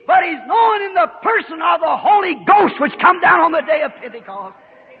degrees, but He's known in the person of the Holy Ghost which come down on the day of Pentecost.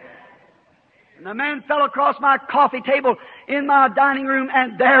 And the man fell across my coffee table in my dining room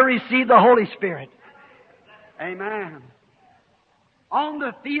and there received the Holy Spirit. Amen. On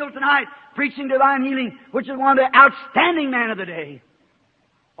the field tonight, preaching divine healing, which is one of the outstanding men of the day.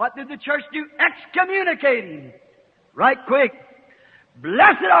 What did the church do? Excommunicating. Right quick.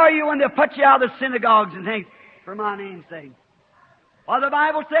 Blessed are you when they put you out of the synagogues and things for my name's sake. Well, the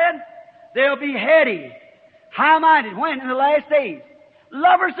Bible said they'll be heady, high-minded. When? In the last days.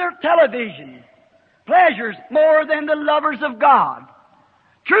 Lovers of television. Pleasures more than the lovers of God.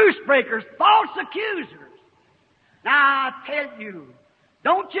 Truce breakers, false accusers. Now, I tell you,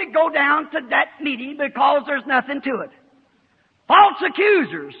 don't you go down to that meeting because there's nothing to it. False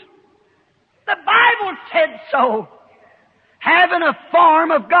accusers. The Bible said so. Having a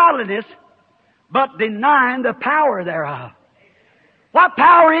form of godliness, but denying the power thereof. What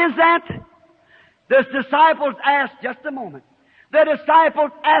power is that? The disciples asked, just a moment. The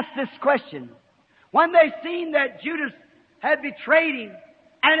disciples asked this question. When they seen that Judas had betrayed him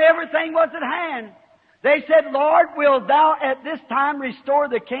and everything was at hand, they said, Lord, wilt thou at this time restore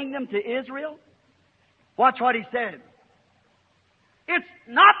the kingdom to Israel? Watch what he said. It's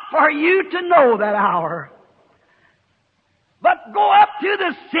not for you to know that hour, but go up to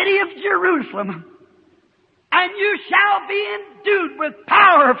the city of Jerusalem, and you shall be endued with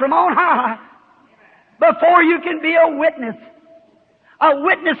power from on high before you can be a witness. A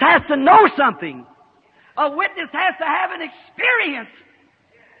witness has to know something. A witness has to have an experience.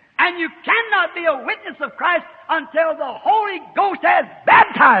 And you cannot be a witness of Christ until the Holy Ghost has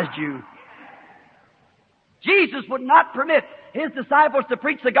baptized you. Jesus would not permit His disciples to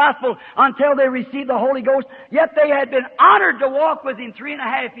preach the gospel until they received the Holy Ghost, yet they had been honored to walk with Him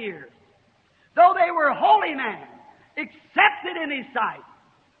 3.5 years. Though they were holy men, accepted in His sight.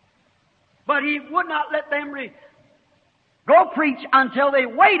 But He would not let them go preach until they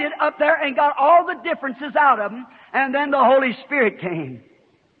waited up there and got all the differences out of them, and then the Holy Spirit came.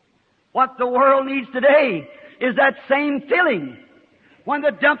 What the world needs today is that same filling. When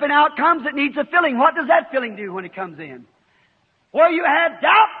the dumping out comes, it needs a filling. What does that filling do when it comes in? Where you have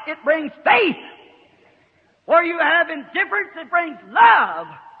doubt, it brings faith. Where you have indifference, it brings love.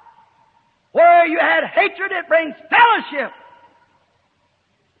 Where you had hatred, it brings fellowship.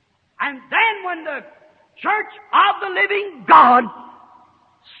 And then when the church of the living God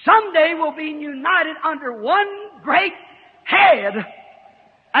someday will be united under one great head,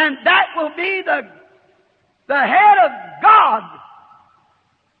 and that will be the head of God.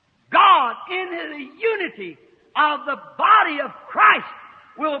 God in the unity of the body of Christ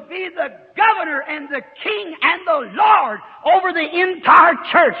will be the governor and the king and the Lord over the entire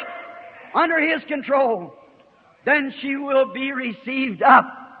church under His control. Then she will be received up.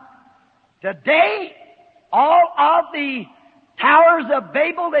 Today, all of the towers of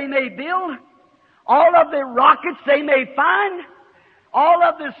Babel they may build, all of the rockets they may find, all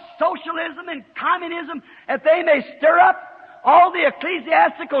of this socialism and communism, if they may stir up, all the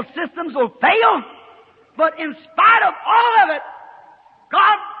ecclesiastical systems will fail. But in spite of all of it,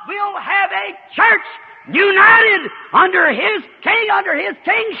 God will have a church united under His king, under His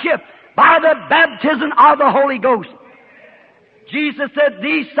kingship, by the baptism of the Holy Ghost. Jesus said,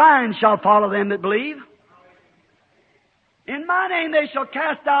 "These signs shall follow them that believe. In my name they shall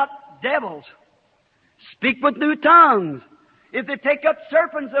cast out devils, speak with new tongues. If they take up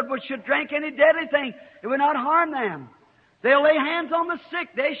serpents that should drink any deadly thing, it will not harm them. They'll lay hands on the sick,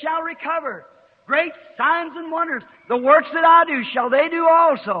 they shall recover. Great signs and wonders, the works that I do shall they do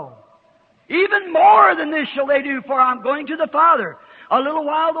also. Even more than this shall they do, for I'm going to the Father. A little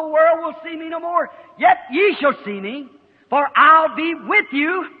while the world will see me no more, yet ye shall see me, for I'll be with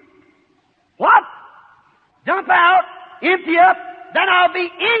you." What? Dump out, empty up, then I'll be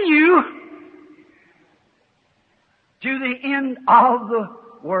in you to the end of the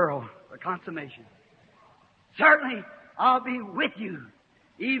world, the consummation. Certainly, I'll be with you,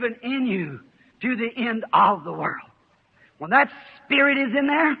 even in you, to the end of the world. When that Spirit is in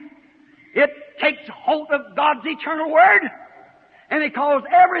there, it takes hold of God's eternal Word, and it calls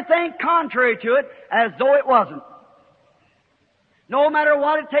everything contrary to it as though it wasn't. No matter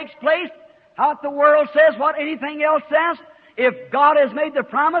what it takes place, what the world says, what anything else says, if God has made the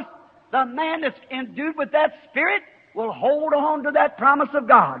promise, the man that's endued with that Spirit will hold on to that promise of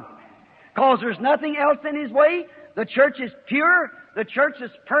God. Because there's nothing else in his way. The church is pure. The church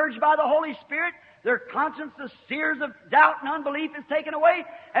is purged by the Holy Spirit. Their conscience, the sears of doubt and unbelief is taken away.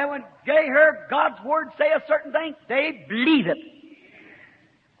 And when they hear God's Word say a certain thing, they believe it.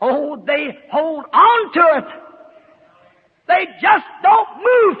 Oh, they hold on to it. They just don't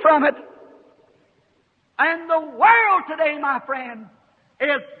move from it. And the world today, my friend,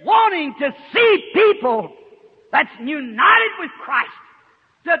 is wanting to see people that's united with Christ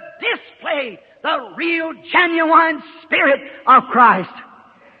to display the real, genuine Spirit of Christ.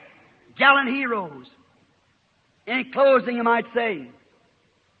 Gallant heroes. In closing, you might say,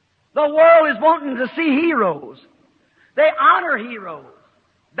 the world is wanting to see heroes. They honor heroes.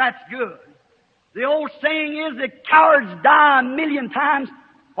 That's good. The old saying is that cowards die 1,000,000 times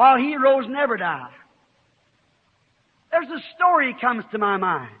while heroes never die. There's a story comes to my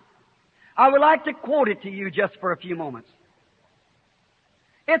mind. I would like to quote it to you just for a few moments.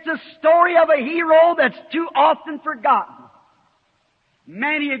 It's a story of a hero that's too often forgotten.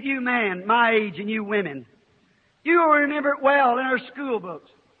 Many of you men, my age, and you women, you will remember it well in our school books.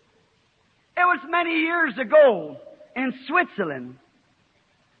 It was many years ago in Switzerland.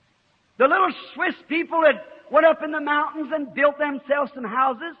 The little Swiss people had went up in the mountains and built themselves some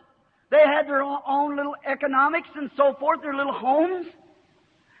houses. They had their own little economics and so forth, their little homes.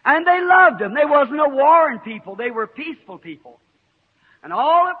 And they loved them. They wasn't a warring people. They were peaceful people. And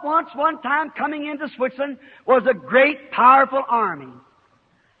all at once, one time, coming into Switzerland was a great, powerful army.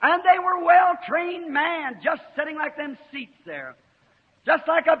 And they were well-trained men, just sitting like them seats there. Just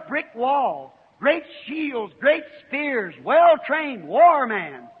like a brick wall. Great shields, great spears, well-trained war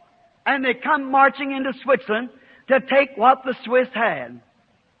men. And they come marching into Switzerland to take what the Swiss had.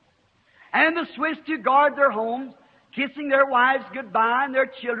 And the Swiss, to guard their homes, kissing their wives goodbye and their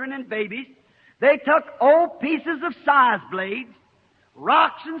children and babies, they took old pieces of scythe blades,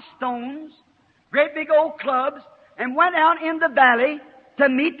 rocks and stones, great big old clubs, and went out in the valley to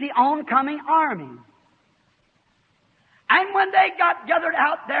meet the oncoming army. And when they got gathered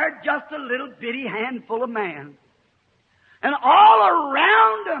out there, just a little bitty handful of men. And all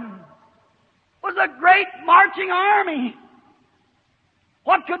around them was a great marching army.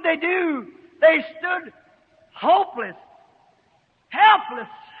 What could they do? They stood hopeless, helpless,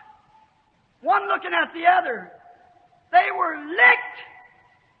 one looking at the other. They were licked.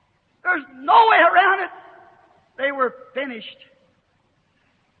 There's no way around it. They were finished.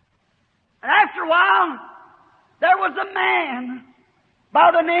 And after a while, there was a man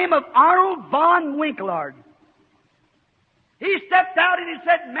by the name of Arnold von Winkelried. He stepped out and he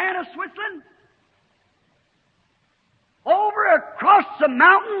said, "Man of Switzerland, over across the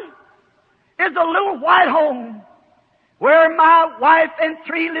mountain is a little white home where my wife and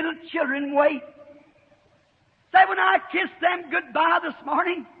 3 little children wait. Say, when I kiss them goodbye this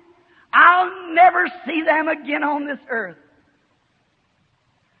morning, I'll never see them again on this earth."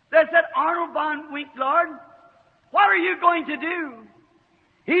 They said, "Arnold von Winkelried, what are you going to do?"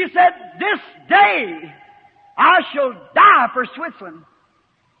 He said, "This day I shall die for Switzerland."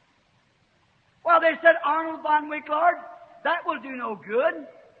 Well, they said, "Arnold von Winkelried, that will do no good.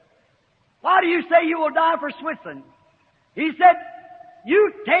 Why do you say you will die for Switzerland?" He said,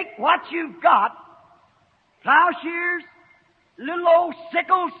 "You take what you've got, plowshares, little old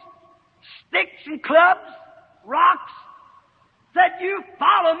sickles, sticks and clubs, rocks, said, you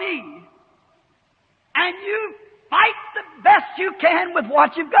follow me, and you fight the best you can with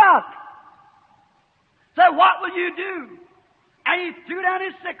what you've got. Said, what will you do? And he threw down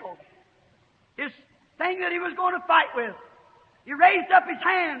his sickle, his thing that he was going to fight with. He raised up his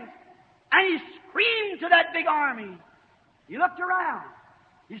hands, and he screamed to that big army. He looked around.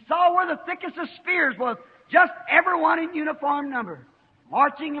 He saw where the thickest of spears was, just everyone in uniform number,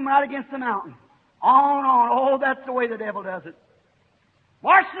 marching him right against the mountain. On. Oh, that's the way the devil does it.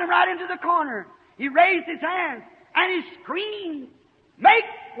 Marching him right into the corner. He raised his hands, and he screamed, make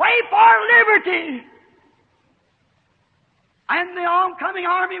way for liberty! And the oncoming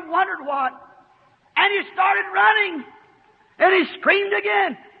army wondered what. And he started running. And he screamed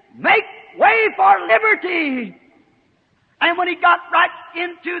again, make way for liberty! And when he got right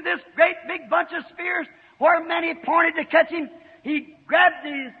into this great big bunch of spears, where many pointed to catch him, he grabbed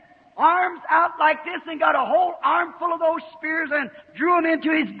his arms out like this and got a whole armful of those spears and drew them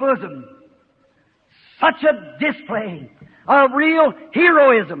into his bosom. Such a display of real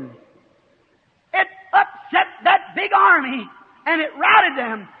heroism. It upset that big army, and it routed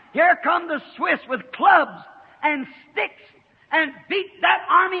them. Here come the Swiss with clubs and sticks and beat that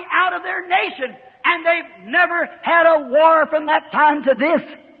army out of their nation. And they've never had a war from that time to this.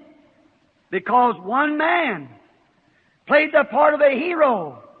 Because one man played the part of a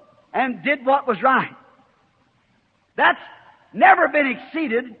hero and did what was right. That's never been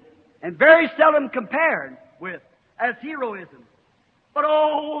exceeded and very seldom compared with as heroism. But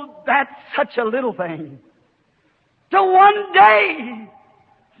oh, that's such a little thing. To one day,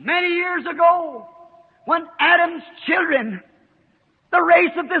 many years ago, when Adam's children, the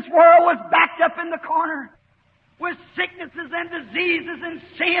race of this world, was backed up in the corner with sicknesses and diseases and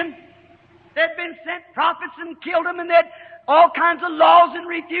sin. They'd been sent prophets and killed them, and they'd all kinds of laws and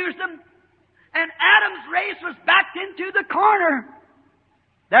refused them. And Adam's race was backed into the corner.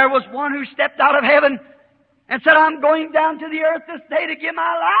 There was one who stepped out of heaven and said, I'm going down to the earth this day to give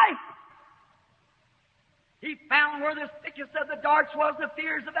my life. He found where the thickest of the darts was, the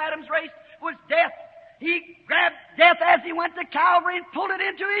fears of Adam's race, was death. He grabbed death as he went to Calvary and pulled it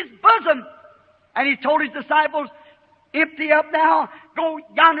into his bosom. And he told his disciples, empty up now, go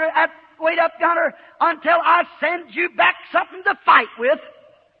yonder, wait up yonder, until I send you back something to fight with.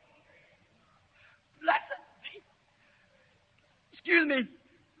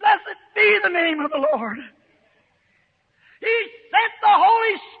 Blessed be the name of the Lord. He sent the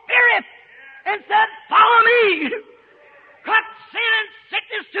Holy Spirit and said, follow me. Cut sin and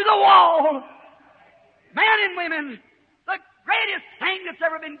sickness to the wall. Men and women, the greatest thing that's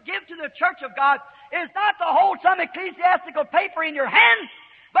ever been given to the Church of God is not to hold some ecclesiastical paper in your hand,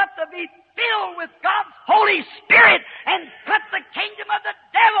 but to be filled with God's Holy Spirit and cut the kingdom of the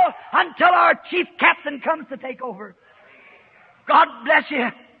devil until our chief captain comes to take over. God bless you.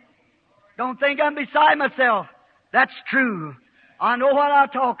 Don't think I'm beside myself. That's true. I know what I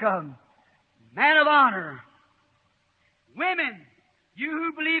talk of. Man of honor. Women, you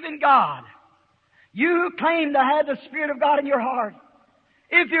who believe in God, you who claim to have the Spirit of God in your heart,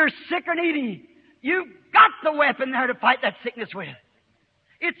 if you're sick or needy, you've got the weapon there to fight that sickness with.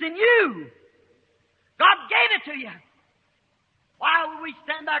 It's in you. God gave it to you. Why would we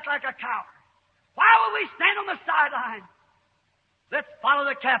stand back like a coward? Why would we stand on the sideline? Let's follow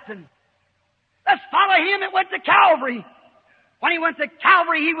the captain. Let's follow him that went to Calvary. When he went to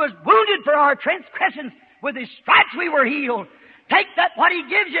Calvary, he was wounded for our transgressions. With his stripes we were healed. Take that, what he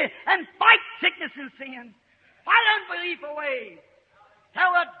gives you, and fight sickness and sin. Fight unbelief away.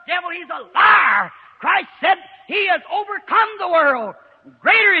 Tell the devil he's a liar. Christ said he has overcome the world.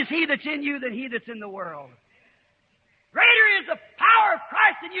 Greater is he that's in you than he that's in the world. Greater is the power of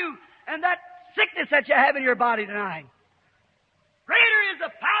Christ in you and that sickness that you have in your body tonight. Greater is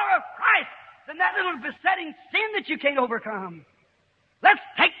the power of Christ than that little besetting sin that you can't overcome. Let's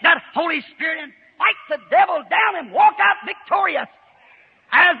take that Holy Spirit and fight the devil down and walk out victorious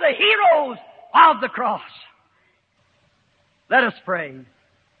as the heroes of the cross. Let us pray.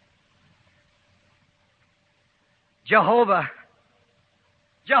 Jehovah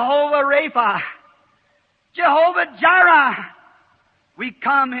Rapha, Jehovah Jireh, we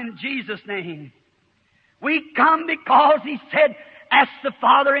come in Jesus' name. We come because He said, ask the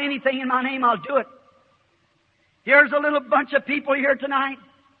Father anything in my name, I'll do it. Here's a little bunch of people here tonight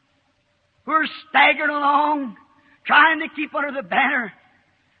who are staggering along, trying to keep under the banner,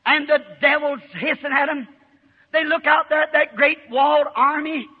 and the devil's hissing at them. They look out there at that great walled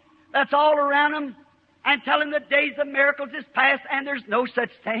army that's all around them and tell them the days of miracles is past and there's no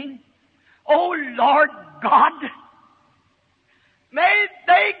such thing. Oh, Lord God, May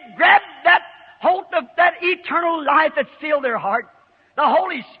they grab that hold of that eternal life that's filled their heart, the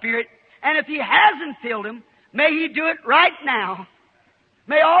Holy Spirit, and if He hasn't filled them, may He do it right now.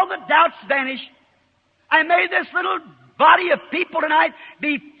 May all the doubts vanish, and may this little body of people tonight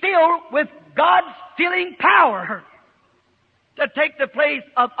be filled with God's filling power to take the place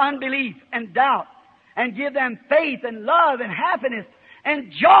of unbelief and doubt and give them faith and love and happiness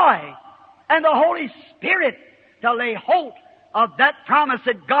and joy and the Holy Spirit to lay hold of that promise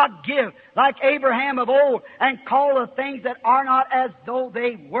that God give, like Abraham of old, and call the things that are not as though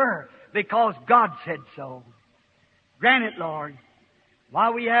they were, because God said so. Grant it, Lord,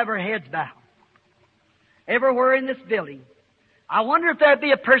 while we have our heads bowed. Everywhere in this building, I wonder if there'd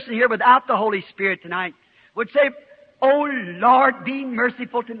be a person here without the Holy Spirit tonight would say, "Oh Lord, be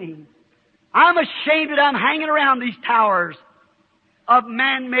merciful to me. I'm ashamed that I'm hanging around these towers of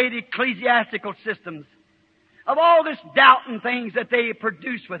man-made ecclesiastical systems, of all this doubt and things that they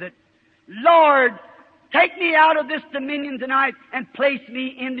produce with it. Lord, take me out of this dominion tonight and place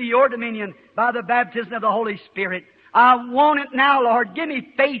me into Your dominion by the baptism of the Holy Spirit. I want it now, Lord. Give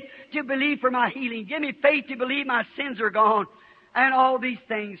me faith to believe for my healing. Give me faith to believe my sins are gone and all these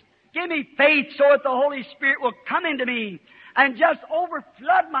things. Give me faith so that the Holy Spirit will come into me and just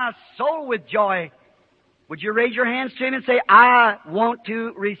overflood my soul with joy." Would you raise your hands to Him and say, "I want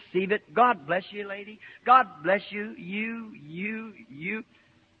to receive it"? God bless you, lady. God bless you. You.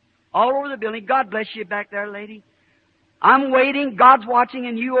 All over the building. God bless you back there, lady. I'm waiting. God's watching,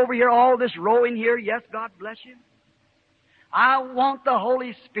 and you over here, all this row in here. Yes, God bless you. I want the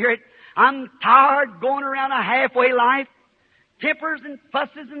Holy Spirit. I'm tired going around a halfway life. Tempers and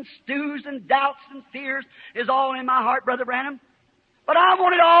fusses and stews and doubts and fears is all in my heart, Brother Branham. But I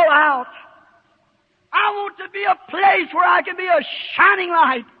want it all out. I want to be a place where I can be a shining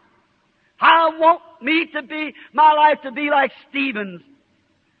light. I want my life to be like Stephen's.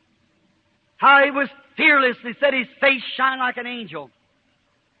 How he was fearless. He said his face shined like an angel.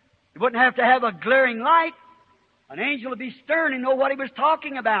 He wouldn't have to have a glaring light. An angel would be stern and know what he was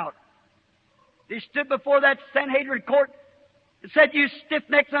talking about. He stood before that Sanhedrin court and said, "You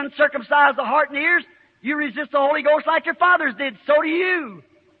stiff-necked, uncircumcised of heart and ears, you resist the Holy Ghost like your fathers did. So do you."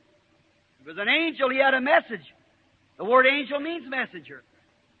 He was an angel. He had a message. The word angel means messenger.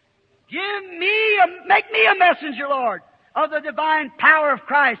 Make me a messenger, Lord, of the divine power of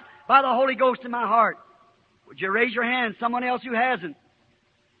Christ by the Holy Ghost in my heart. Would you raise your hand? Someone else who hasn't.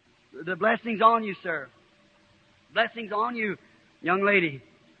 The blessing's on you, sir. Blessings on you, young lady.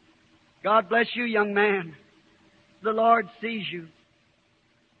 God bless you, young man. The Lord sees you.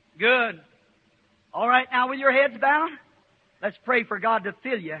 Good. All right, now with your heads bowed, let's pray for God to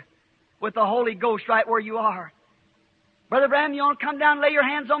fill you with the Holy Ghost right where you are. Brother Branham, you want to come down and lay your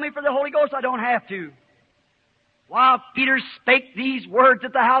hands on me for the Holy Ghost? I don't have to. While Peter spake these words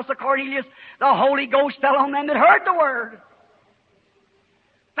at the house of Cornelius, the Holy Ghost fell on them that heard the word.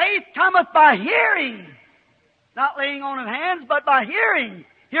 Faith cometh by hearing. Not laying on of hands, but by hearing.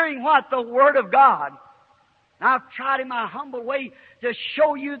 Hearing what? The Word of God. Now, I've tried in my humble way to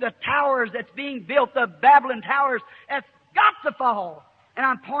show you the towers that's being built, the Babylon towers that's got to fall. And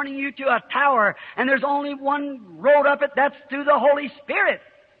I'm pointing you to a tower, and there's only one road up it, that's through the Holy Spirit.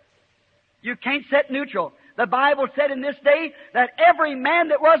 You can't set neutral. The Bible said in this day that every man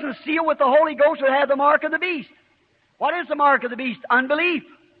that wasn't sealed with the Holy Ghost would have the mark of the beast. What is the mark of the beast? Unbelief.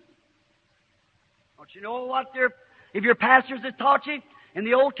 Don't you know what if your pastors had taught you? In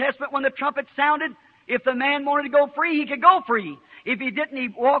the Old Testament, when the trumpet sounded, if the man wanted to go free, he could go free. If he didn't, he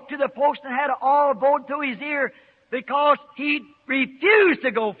walked to the post and had an awl bowed to his ear because he refused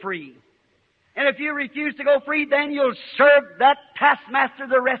to go free. And if you refuse to go free, then you'll serve that taskmaster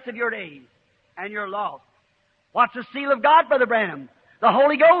the rest of your days. And you're lost. What's the seal of God, Brother Branham? The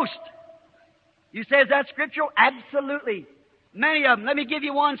Holy Ghost. You say, is that scriptural? Absolutely. Many of them. Let me give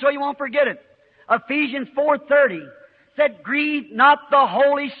you one so you won't forget it. Ephesians 4:30 said, "Grieve not the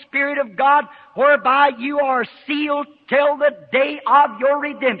Holy Spirit of God, whereby you are sealed till the day of your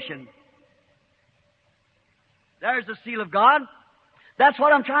redemption." There's the seal of God. That's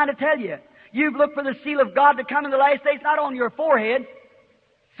what I'm trying to tell you. You've looked for the seal of God to come in the last days, not on your forehead.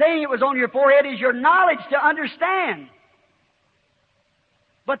 Saying it was on your forehead is your knowledge to understand.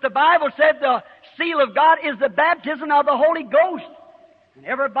 But the Bible said the seal of God is the baptism of the Holy Ghost. And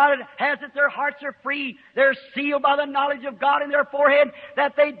everybody that has it, their hearts are free. They're sealed by the knowledge of God in their forehead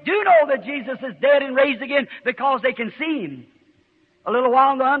that they do know that Jesus is dead and raised again because they can see Him. A little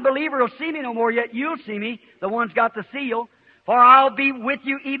while and the unbeliever will see me no more, yet you'll see me, the one's got the seal. For I'll be with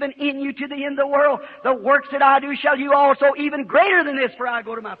you, even in you, to the end of the world. The works that I do shall you also, even greater than this, for I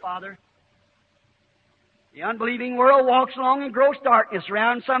go to my Father. The unbelieving world walks along in gross darkness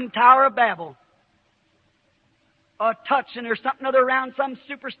around some Tower of Babel. A touching or something other around some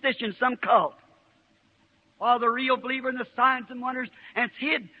superstition, some cult. While the real believer in the signs and wonders, and it's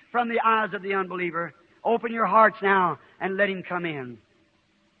hid from the eyes of the unbeliever. Open your hearts now and let Him come in.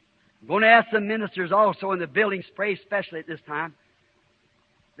 I'm going to ask the ministers also in the building, pray especially at this time.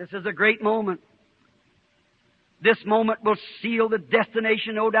 This is a great moment. This moment will seal the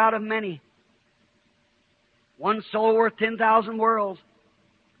destination, no doubt, of many. One soul worth 10,000 worlds.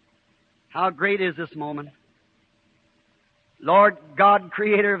 How great is this moment? Lord God,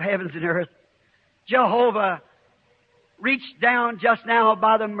 Creator of heavens and earth, Jehovah, reach down just now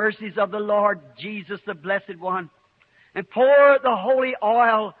by the mercies of the Lord Jesus, the Blessed One, and pour the holy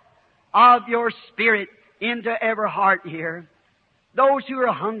oil of your Spirit into every heart here. Those who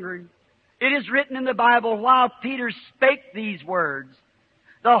are hungry. It is written in the Bible, while Peter spake these words,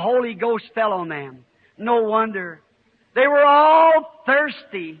 the Holy Ghost fell on them. No wonder. They were all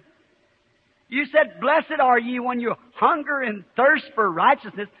thirsty. You said, blessed are ye when you hunger and thirst for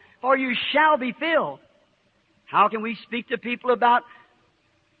righteousness, for you shall be filled. How can we speak to people about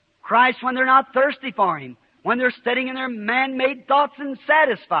Christ when they're not thirsty for Him, when they're studying in their man-made thoughts and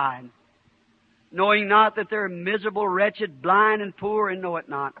satisfied, knowing not that they're miserable, wretched, blind, and poor, and know it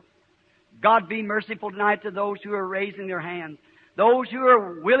not? God be merciful tonight to those who are raising their hands, those who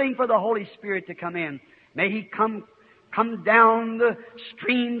are willing for the Holy Spirit to come in. May He come down the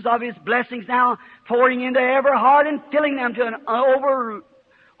streams of His blessings now, pouring into every heart and filling them to an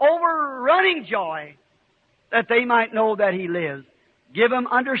overrunning joy, that they might know that He lives. Give them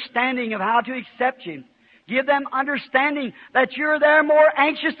understanding of how to accept Him. Give them understanding that you're there more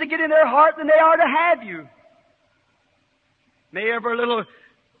anxious to get in their heart than they are to have you. May every little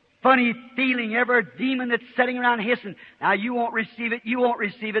funny feeling, every demon that's sitting around hissing, now you won't receive it, you won't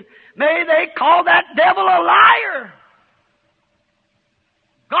receive it. May they call that devil a liar.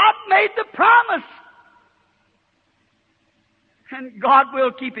 God made the promise. And God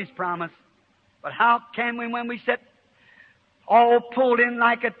will keep His promise. But how can we when we sit all pulled in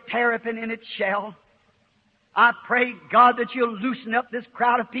like a terrapin in its shell? I pray, God, that You'll loosen up this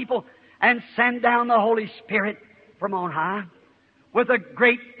crowd of people and send down the Holy Spirit from on high with a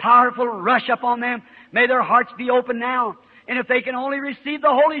great, powerful rush upon them. May their hearts be open now. And if they can only receive the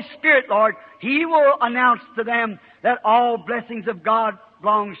Holy Spirit, Lord, He will announce to them that all blessings of God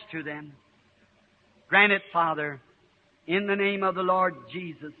belongs to them. Grant it, Father, in the name of the Lord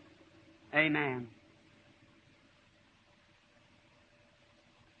Jesus. Amen.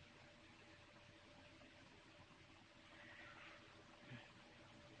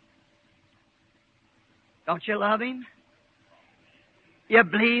 Don't you love Him? You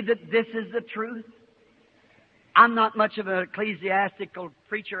believe that this is the truth? I'm not much of an ecclesiastical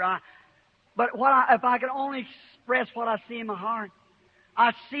preacher, but if I can only express what I see in my heart,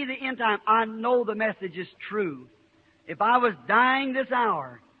 I see the end time. I know the message is true. If I was dying this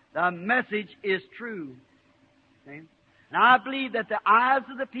hour, the message is true. See? And I believe that the eyes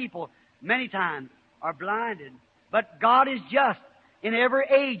of the people many times are blinded. But God is just. In every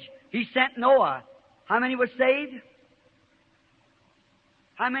age, He sent Noah. How many were saved?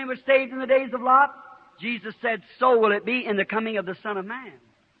 How many were saved in the days of Lot? Jesus said, so will it be in the coming of the Son of Man.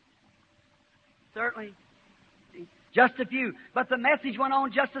 Certainly. Just a few. But the message went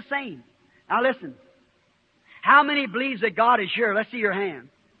on just the same. Now listen. How many believes that God is sure? Let's see your hand.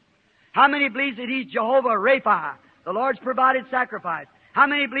 How many believes that He's Jehovah Rapha, the Lord's provided sacrifice? How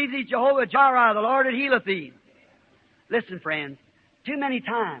many believes He's Jehovah Jireh, the Lord that healeth thee? Listen, friends. Too many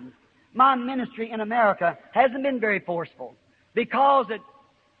times, my ministry in America hasn't been very forceful because it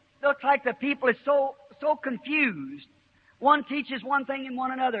looks like the people is so confused. One teaches one thing and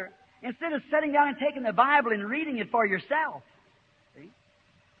one another. Instead of sitting down and taking the Bible and reading it for yourself. See?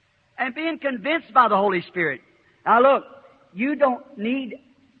 And being convinced by the Holy Spirit. Now look, you've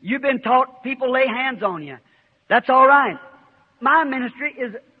been taught people lay hands on you. That's all right. My ministry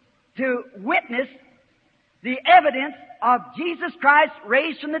is to witness the evidence of Jesus Christ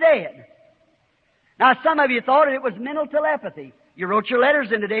raised from the dead. Now some of you thought it was mental telepathy. You wrote your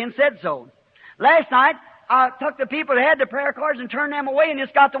letters in today and said so. Last night, I took the people that had the prayer cards and turned them away and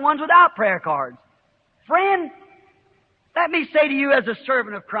just got the ones without prayer cards. Friend, let me say to you as a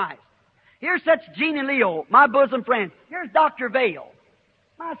servant of Christ, here's such Gene and Leo, my bosom friends. Here's Dr. Vale,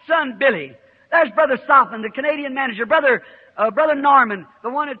 my son Billy. There's Brother Softman, the Canadian manager. Brother Norman, the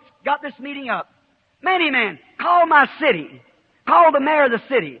one that's got this meeting up. Many men. Call my city. Call the mayor of the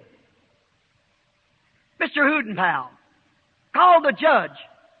city. Mr. Hootenpal. Call the judge.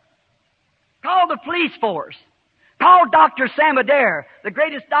 Call the police force. Call Dr. Sam Adair, the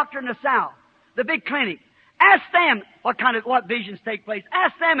greatest doctor in the South, the big clinic. Ask them what visions take place.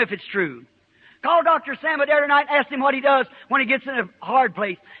 Ask them if it's true. Call Dr. Sam Adair tonight and ask him what he does when he gets in a hard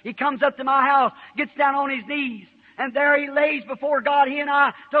place. He comes up to my house, gets down on his knees, and there he lays before God, he and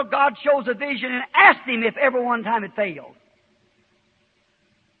I, till God shows a vision, and asked him if ever one time it failed.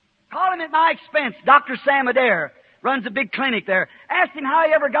 Call him at my expense. Dr. Sam Adair runs a big clinic there. Asked him how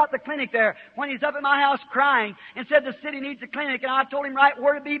he ever got the clinic there when he's up at my house crying and said the city needs a clinic, and I told him right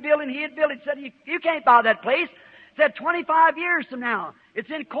where to be building. He had built it. Said, you can't buy that place. Said 25 years from now. It's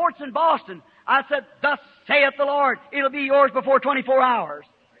in courts in Boston. I said, thus saith the Lord, it'll be yours before 24 hours.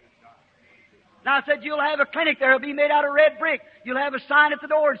 Now I said, you'll have a clinic there. It'll be made out of red brick. You'll have a sign at the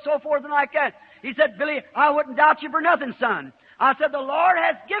door and so forth and like that. He said, Billy, I wouldn't doubt you for nothing, son. I said, the Lord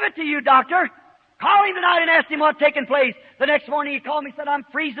has given it to you, doctor. Call him tonight and ask him what's taking place. The next morning he called me and said, I'm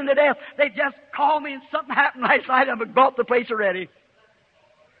freezing to death. They just called me and something happened last night. I've bought the place already.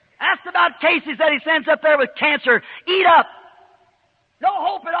 Asked about cases that he sends up there with cancer. Eat up. No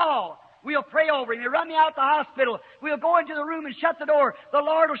hope at all. We'll pray over him. They run me out the hospital. We'll go into the room and shut the door. The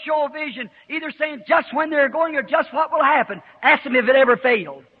Lord will show a vision, either saying just when they're going or just what will happen. Ask him if it ever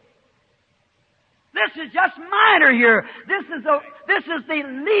failed. This is just minor here. This is the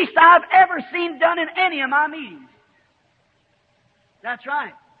least I've ever seen done in any of my meetings. That's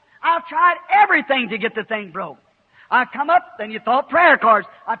right. I've tried everything to get the thing broke. I come up, then you thought prayer cards.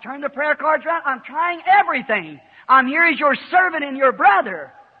 I turn the prayer cards around. I'm trying everything. I'm here as your servant and your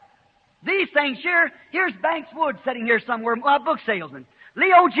brother. These things here, here's Banks Wood sitting here somewhere, my book salesman.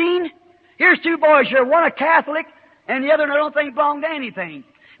 Leo Jean, here's two boys here, one a Catholic and the other I don't think belong to anything.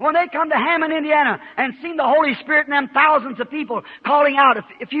 When they come to Hammond, Indiana, and seen the Holy Spirit and them thousands of people calling out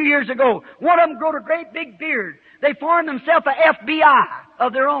a few years ago, one of them growed a great big beard. They formed themselves a FBI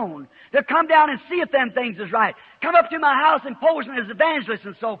of their own. They'll come down and see if them things is right. Come up to my house and pose them as evangelists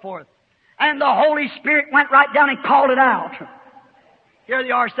and so forth. And the Holy Spirit went right down and called it out. Here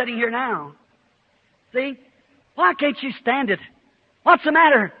they are sitting here now. See? Why can't you stand it? What's the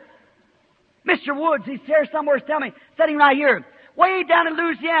matter? Mr. Woods, he's here somewhere, tell me, sitting right here. Way down in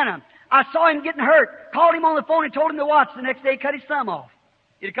Louisiana. I saw him getting hurt. Called him on the phone and told him to watch. The next day he cut his thumb off.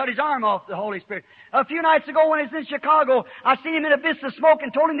 He'd cut his arm off, the Holy Spirit. A few nights ago when he was in Chicago, I seen him in a vista of smoke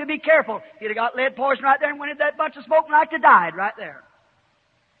and told him to be careful. He'd have got lead poison right there and went into that bunch of smoke and like to died right there.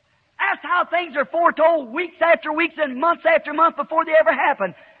 That's how things are foretold weeks after weeks and months after months before they ever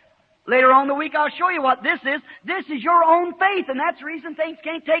happen. Later on in the week, I'll show you what this is. This is your own faith, and that's the reason things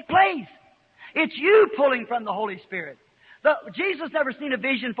can't take place. It's you pulling from the Holy Spirit. Jesus never seen a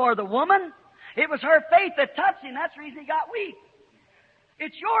vision for the woman. It was her faith that touched him. That's the reason he got weak.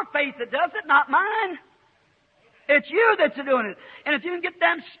 It's your faith that does it, not mine. It's you that's doing it. And if you can get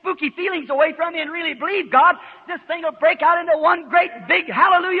them spooky feelings away from you and really believe God, this thing will break out into one great big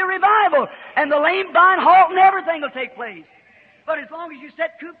hallelujah revival. And the lame, blind, halt, and everything will take place. But as long as you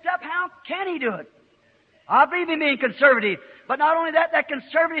sit cooped up, how can he do it? I believe in being conservative. But not only that, that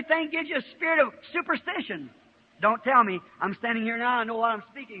conservative thing gives you a spirit of superstition. Don't tell me. I'm standing here now. I know what I'm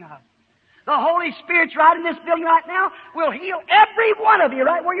speaking of. The Holy Spirit's right in this building right now will heal every one of you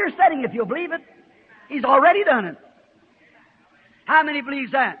right where you're sitting if you'll believe it. He's already done it. How many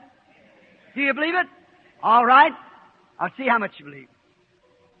believes that? Do you believe it? All right. I'll see how much you believe.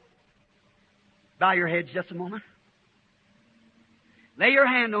 Bow your heads just a moment. Lay your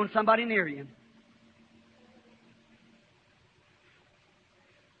hand on somebody near you.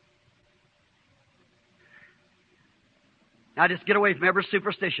 Now just get away from every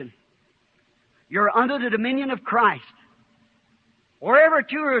superstition. You're under the dominion of Christ. Wherever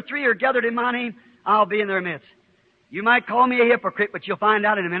two or three are gathered in my name, I'll be in their midst. You might call me a hypocrite, but you'll find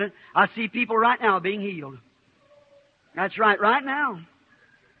out in a minute. I see people right now being healed. That's right now.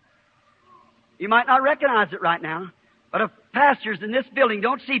 You might not recognize it right now, but if pastors in this building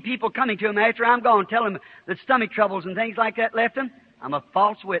don't see people coming to them after I'm gone, tell them that stomach troubles and things like that left them, I'm a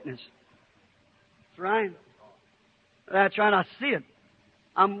false witness. That's right. That's right, I see it.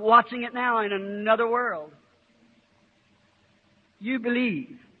 I'm watching it now in another world. You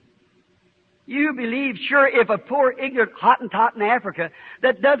believe. You believe, sure, if a poor, ignorant Hottentot in Africa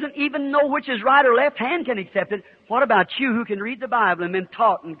that doesn't even know which is right or left hand can accept it, what about you who can read the Bible and been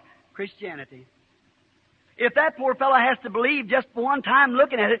taught in Christianity? If that poor fellow has to believe just one time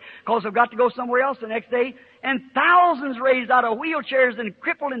looking at it, because I've got to go somewhere else the next day, and thousands raised out of wheelchairs and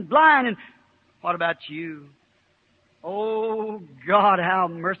crippled and blind, and what about you? Oh, God, how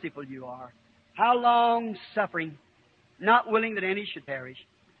merciful you are. How long-suffering, not willing that any should perish.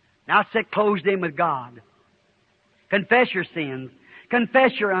 Now sit closed in with God. Confess your sins.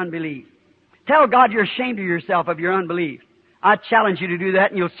 Confess your unbelief. Tell God you're ashamed of yourself of your unbelief. I challenge you to do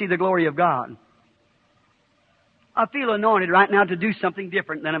that and you'll see the glory of God. I feel anointed right now to do something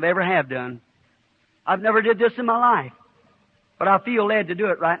different than I've ever have done. I've never did this in my life, but I feel led to do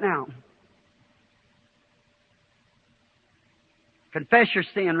it right now. Confess your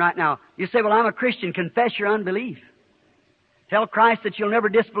sin right now. You say, well, I'm a Christian. Confess your unbelief. Tell Christ that you'll never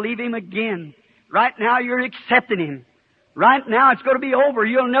disbelieve Him again. Right now you're accepting Him. Right now it's going to be over.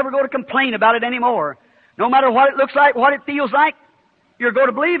 You'll never go to complain about it anymore. No matter what it looks like, what it feels like, you're going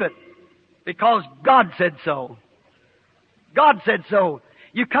to believe it. Because God said so. God said so.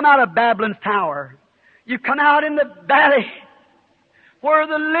 You come out of Babylon's tower. You come out in the valley where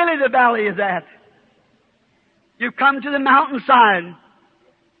the lily of the valley is at. You come to the mountainside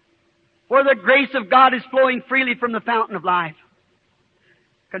where the grace of God is flowing freely from the fountain of life.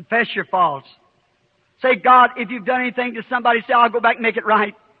 Confess your faults. Say, God, if you've done anything to somebody, say, I'll go back and make it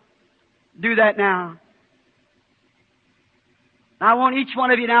right. Do that now. I want each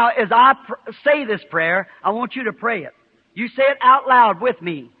one of you now, as I say this prayer, I want you to pray it. You say it out loud with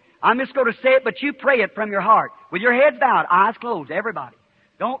me. I'm just going to say it, but you pray it from your heart. With your heads bowed, eyes closed, everybody.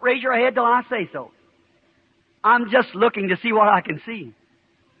 Don't raise your head till I say so. I'm just looking to see what I can see.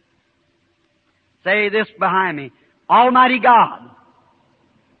 Say this behind me. Almighty God,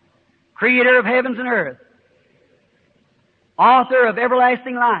 Creator of heavens and earth, Author of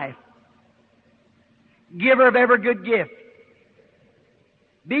everlasting life, Giver of every good gift,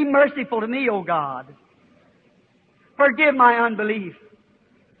 be merciful to me, O God. Forgive my unbelief.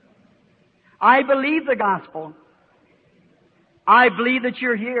 I believe the gospel. I believe that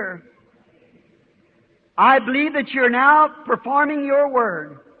you're here. I believe that you're now performing your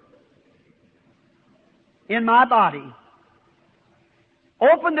word in my body.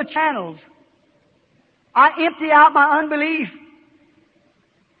 Open the channels. I empty out my unbelief.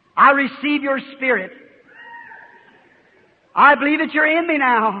 I receive your Spirit. I believe that you're in me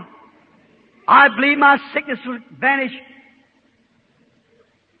now. I believe my sickness will vanish.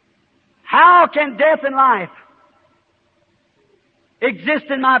 How can death and life exist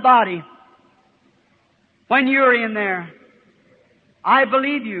in my body when you're in there? I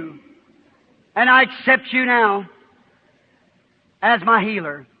believe you, and I accept you now as my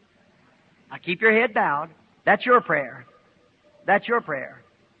healer. Now keep your head bowed. That's your prayer. That's your prayer.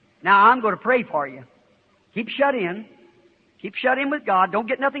 Now I'm going to pray for you. Keep shut in. Keep shut in with God. Don't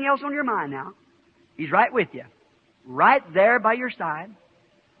get nothing else on your mind now. He's right with you. Right there by your side.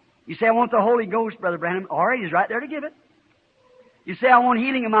 You say, I want the Holy Ghost, Brother Branham. All right, He's right there to give it. You say, I want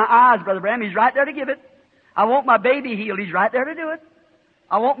healing in my eyes, Brother Branham. He's right there to give it. I want my baby healed. He's right there to do it.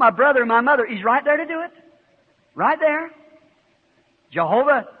 I want my brother and my mother. He's right there to do it. Right there.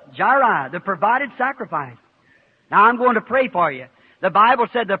 Jehovah Jireh, the provided sacrifice. Now I'm going to pray for you. The Bible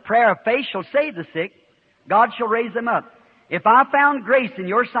said the prayer of faith shall save the sick. God shall raise them up. If I found grace in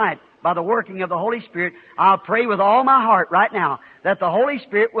your sight by the working of the Holy Spirit, I'll pray with all my heart right now that the Holy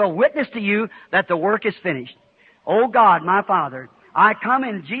Spirit will witness to you that the work is finished. Oh God, my Father, I come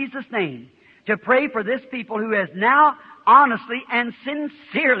in Jesus' name to pray for this people who has now honestly and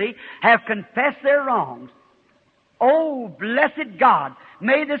sincerely have confessed their wrongs. Oh, blessed God,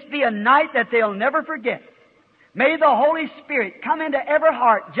 may this be a night that they'll never forget. May the Holy Spirit come into every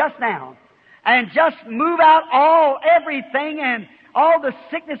heart just now and just move out everything and all the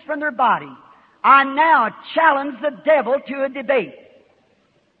sickness from their body. I now challenge the devil to a debate.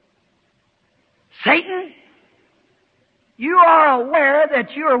 Satan, you are aware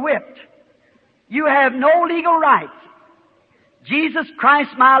that you are whipped. You have no legal rights. Jesus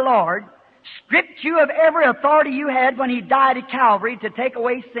Christ, my Lord, stripped you of every authority you had when He died at Calvary to take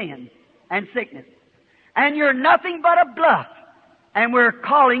away sin and sickness. And you're nothing but a bluff, and we're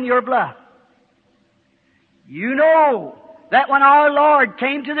calling your bluff. You know that when our Lord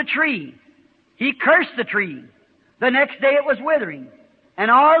came to the tree, He cursed the tree. The next day it was withering. And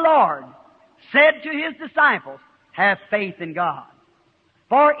our Lord said to His disciples, have faith in God.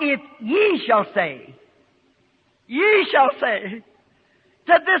 For if ye shall say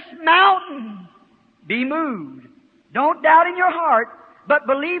to this mountain, be moved. Don't doubt in your heart, but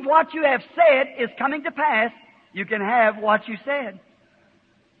believe what you have said is coming to pass. You can have what you said.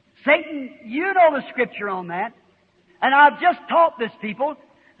 Satan, you know the Scripture on that. And I've just taught this people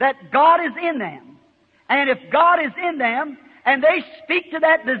that God is in them. And if God is in them, and they speak to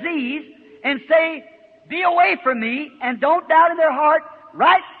that disease and say, be away from me, and don't doubt in their heart,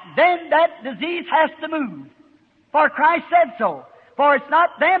 right then that disease has to move. For Christ said so. For it's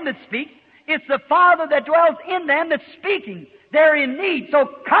not them that speak, it's the Father that dwells in them that's speaking. They're in need, so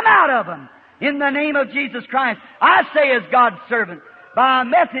come out of them in the name of Jesus Christ. I say as God's servant, by a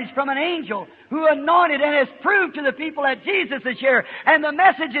message from an angel who anointed and has proved to the people that Jesus is here, and the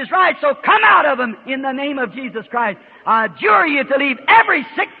message is right, so come out of them in the name of Jesus Christ. I adjure you to leave every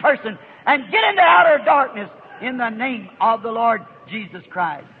sick person and get into outer darkness in the name of the Lord Jesus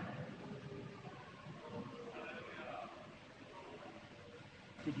Christ.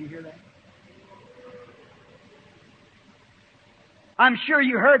 Did you hear that? I'm sure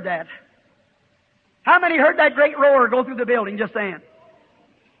you heard that. How many heard that great roar go through the building just then?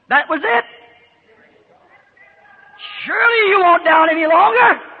 That was it. Surely you won't doubt any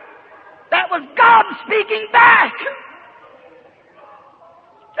longer. That was God speaking back.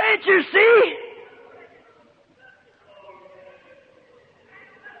 Can't you see?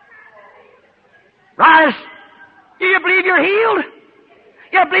 Rise. Do you believe you're healed?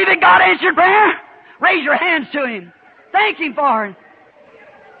 You believe that God answered prayer? Raise your hands to Him. Thank Him for it.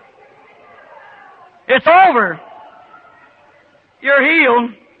 It's over. You're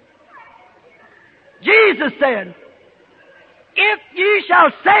healed. Jesus said, if you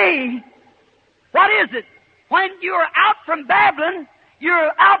shall say, what is it? When you're out from Babylon,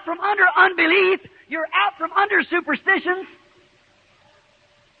 you're out from under unbelief, you're out from under superstitions,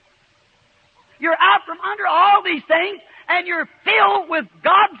 you're out from under all these things, and you're filled with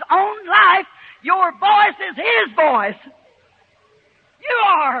God's own life, your voice is His voice. You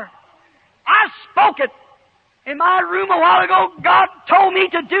are. I spoke it in my room a while ago. God told me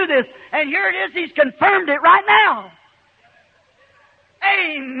to do this, and here it is. He's confirmed it right now.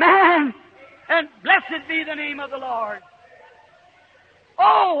 Amen. And blessed be the name of the Lord.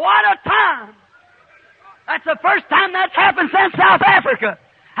 Oh, what a time. That's the first time that's happened since South Africa.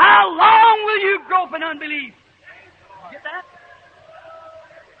 How long will you grope in unbelief? Get that?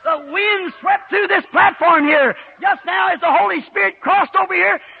 The wind swept through this platform here just now as the Holy Spirit crossed over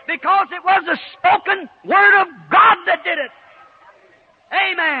here, because it was the spoken Word of God that did it.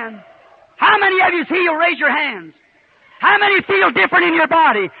 Amen. How many of you healed? Raise your hands. How many feel different in your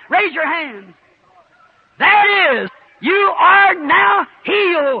body? Raise your hands. There it is. You are now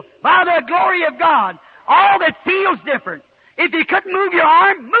healed by the glory of God. All that feels different. If you couldn't move your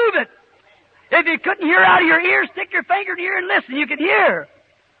arm, move it. If you couldn't hear out of your ear, stick your finger in your ear and listen. You can hear.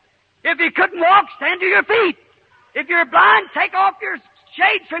 If you couldn't walk, stand to your feet. If you're blind, take off your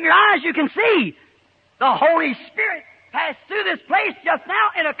shades from your eyes. You can see. The Holy Spirit passed through this place just now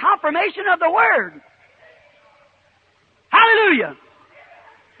in a confirmation of the Word. Hallelujah.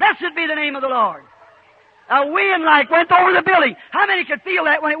 Blessed be the name of the Lord. A wind like went over the building. How many could feel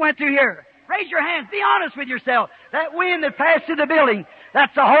that when it went through here? Raise your hands. Be honest with yourself. That wind that passed through the building,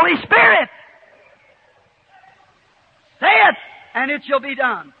 that's the Holy Spirit. Say it, and it shall be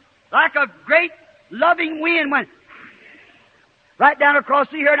done. Like a great loving wind went right down across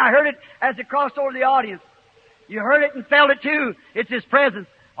through here, and I heard it as it crossed over the audience. You heard it and felt it too. It's His presence.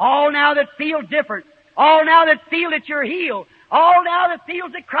 All now that feel different. All now that feel that you're healed. All now that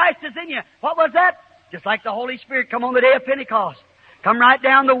feels that Christ is in you. What was that? Just like the Holy Spirit come on the day of Pentecost. Come right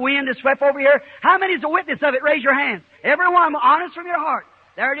down the wind that swept over here. How many is a witness of it? Raise your hands. Everyone, honest from your heart.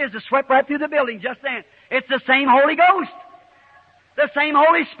 There it is. It swept right through the building just then. It's the same Holy Ghost. The same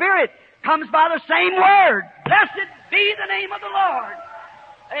Holy Spirit comes by the same Word. Blessed be the name of the Lord.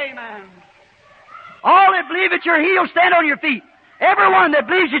 Amen. All that believe that you're healed, stand on your feet. Everyone that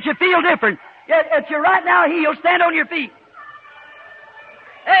believes that you feel different, that you're right now healed, stand on your feet.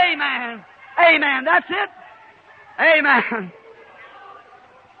 Amen. Amen. That's it. Amen.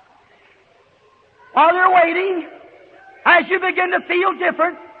 While they're waiting, as you begin to feel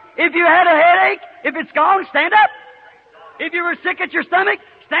different, if you had a headache, if it's gone, stand up. If you were sick at your stomach,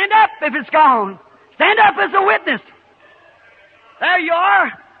 stand up if it's gone. Stand up as a witness. There you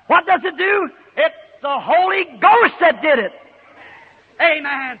are. What does it do? It's the Holy Ghost that did it.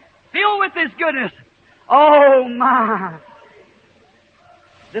 Amen. Filled with His goodness. Oh, my.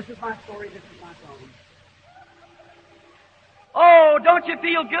 This is my story. This is my song. Oh, don't you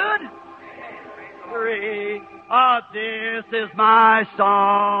feel good? This is my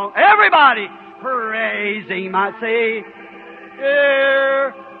song. Everybody praising my Savior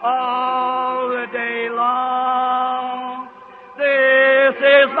all the day long. This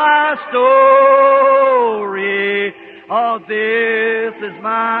is my story. Oh, this is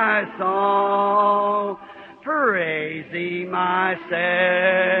my song. Praising my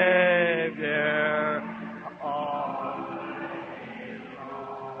Savior all day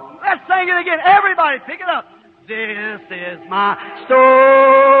long. Let's sing it again. Everybody, pick it up. This is my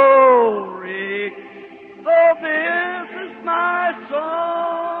story. Oh, this is my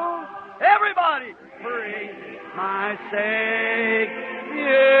song. Everybody, praise my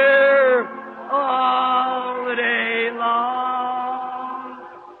Savior all the day long.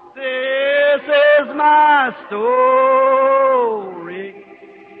 my story.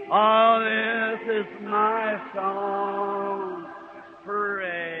 Oh, this is my song,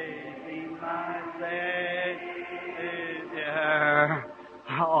 praising my Savior.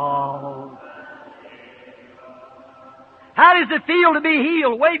 Oh. How does it feel to be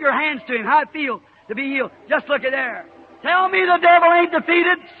healed? Wave your hands to Him. How it feels to be healed? Just look at there. Tell me the devil ain't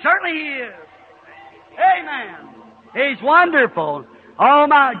defeated. Certainly he is. Amen. He's wonderful. Oh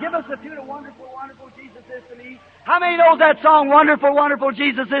my, give us a tune of wonderful, wonderful Jesus is to me. How many knows that song, Wonderful, Wonderful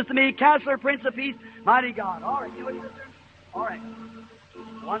Jesus is to me, Counselor, Prince of Peace, Mighty God? All right, you with sister? All right.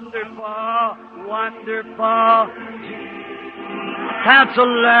 Wonderful, wonderful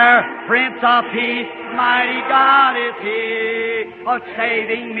Counselor, Prince of Peace, Mighty God is He,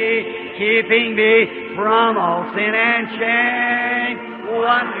 saving me, keeping me from all sin and shame.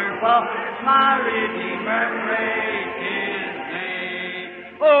 Wonderful, my Redeemer, praise His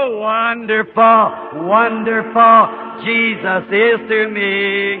name. Oh, wonderful, wonderful, Jesus is to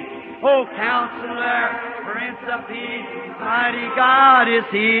me. Oh, Counselor, Prince of Peace, Mighty God is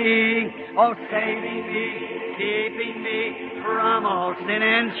He, saving me, keeping me from all sin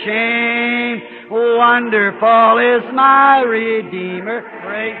and shame. Wonderful is my Redeemer,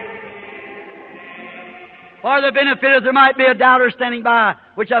 praise. For the benefit of there might be a doubter standing by,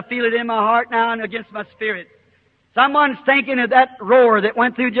 which I feel it in my heart now and against my spirit. Someone's thinking of that roar that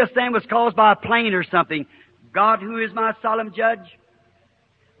went through just then was caused by a plane or something. God, who is my solemn judge,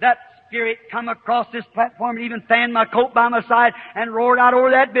 that spirit come across this platform and even fanned my coat by my side and roared out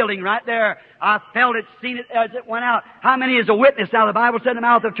over that building right there. I felt it, seen it as it went out. How many is a witness now? The Bible said in the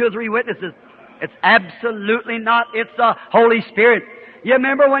mouth of 2 or 3 witnesses. It's absolutely not. It's the Holy Spirit. You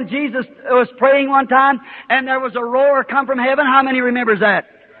remember when Jesus was praying one time and there was a roar come from heaven? How many remembers that?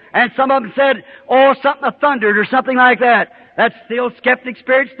 And some of them said, oh, something thundered or something like that. That still skeptic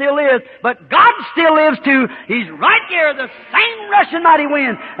spirit still is. But God still lives too. He's right here. The same rushing mighty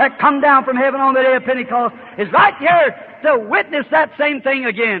wind that come down from heaven on the day of Pentecost is right here to witness that same thing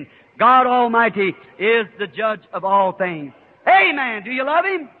again. God Almighty is the judge of all things. Amen. Do you love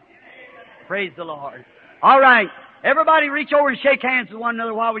Him? Praise the Lord. All right. Everybody reach over and shake hands with one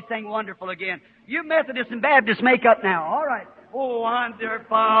another while we sing Wonderful again. You Methodists and Baptists make up now. All right. Oh, wonderful.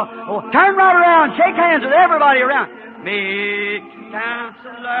 Oh, turn right around. Shake hands with everybody around. Me,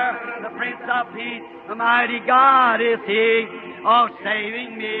 Counselor, the Prince of Peace, the mighty God is He. Oh,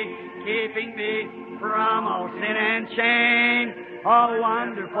 saving me, keeping me from all sin and shame. Oh,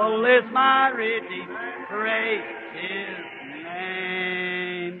 wonderful is my Redeemer. Praise His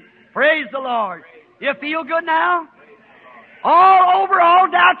name. Praise the Lord. You feel good now? All over, all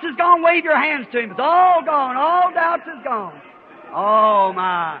doubts is gone. Wave your hands to Him. It's all gone. All doubts is gone. Oh,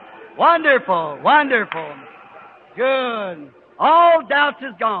 my. Wonderful, wonderful. Good. All doubts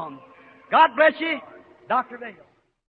is gone. God bless you, Dr. Vale.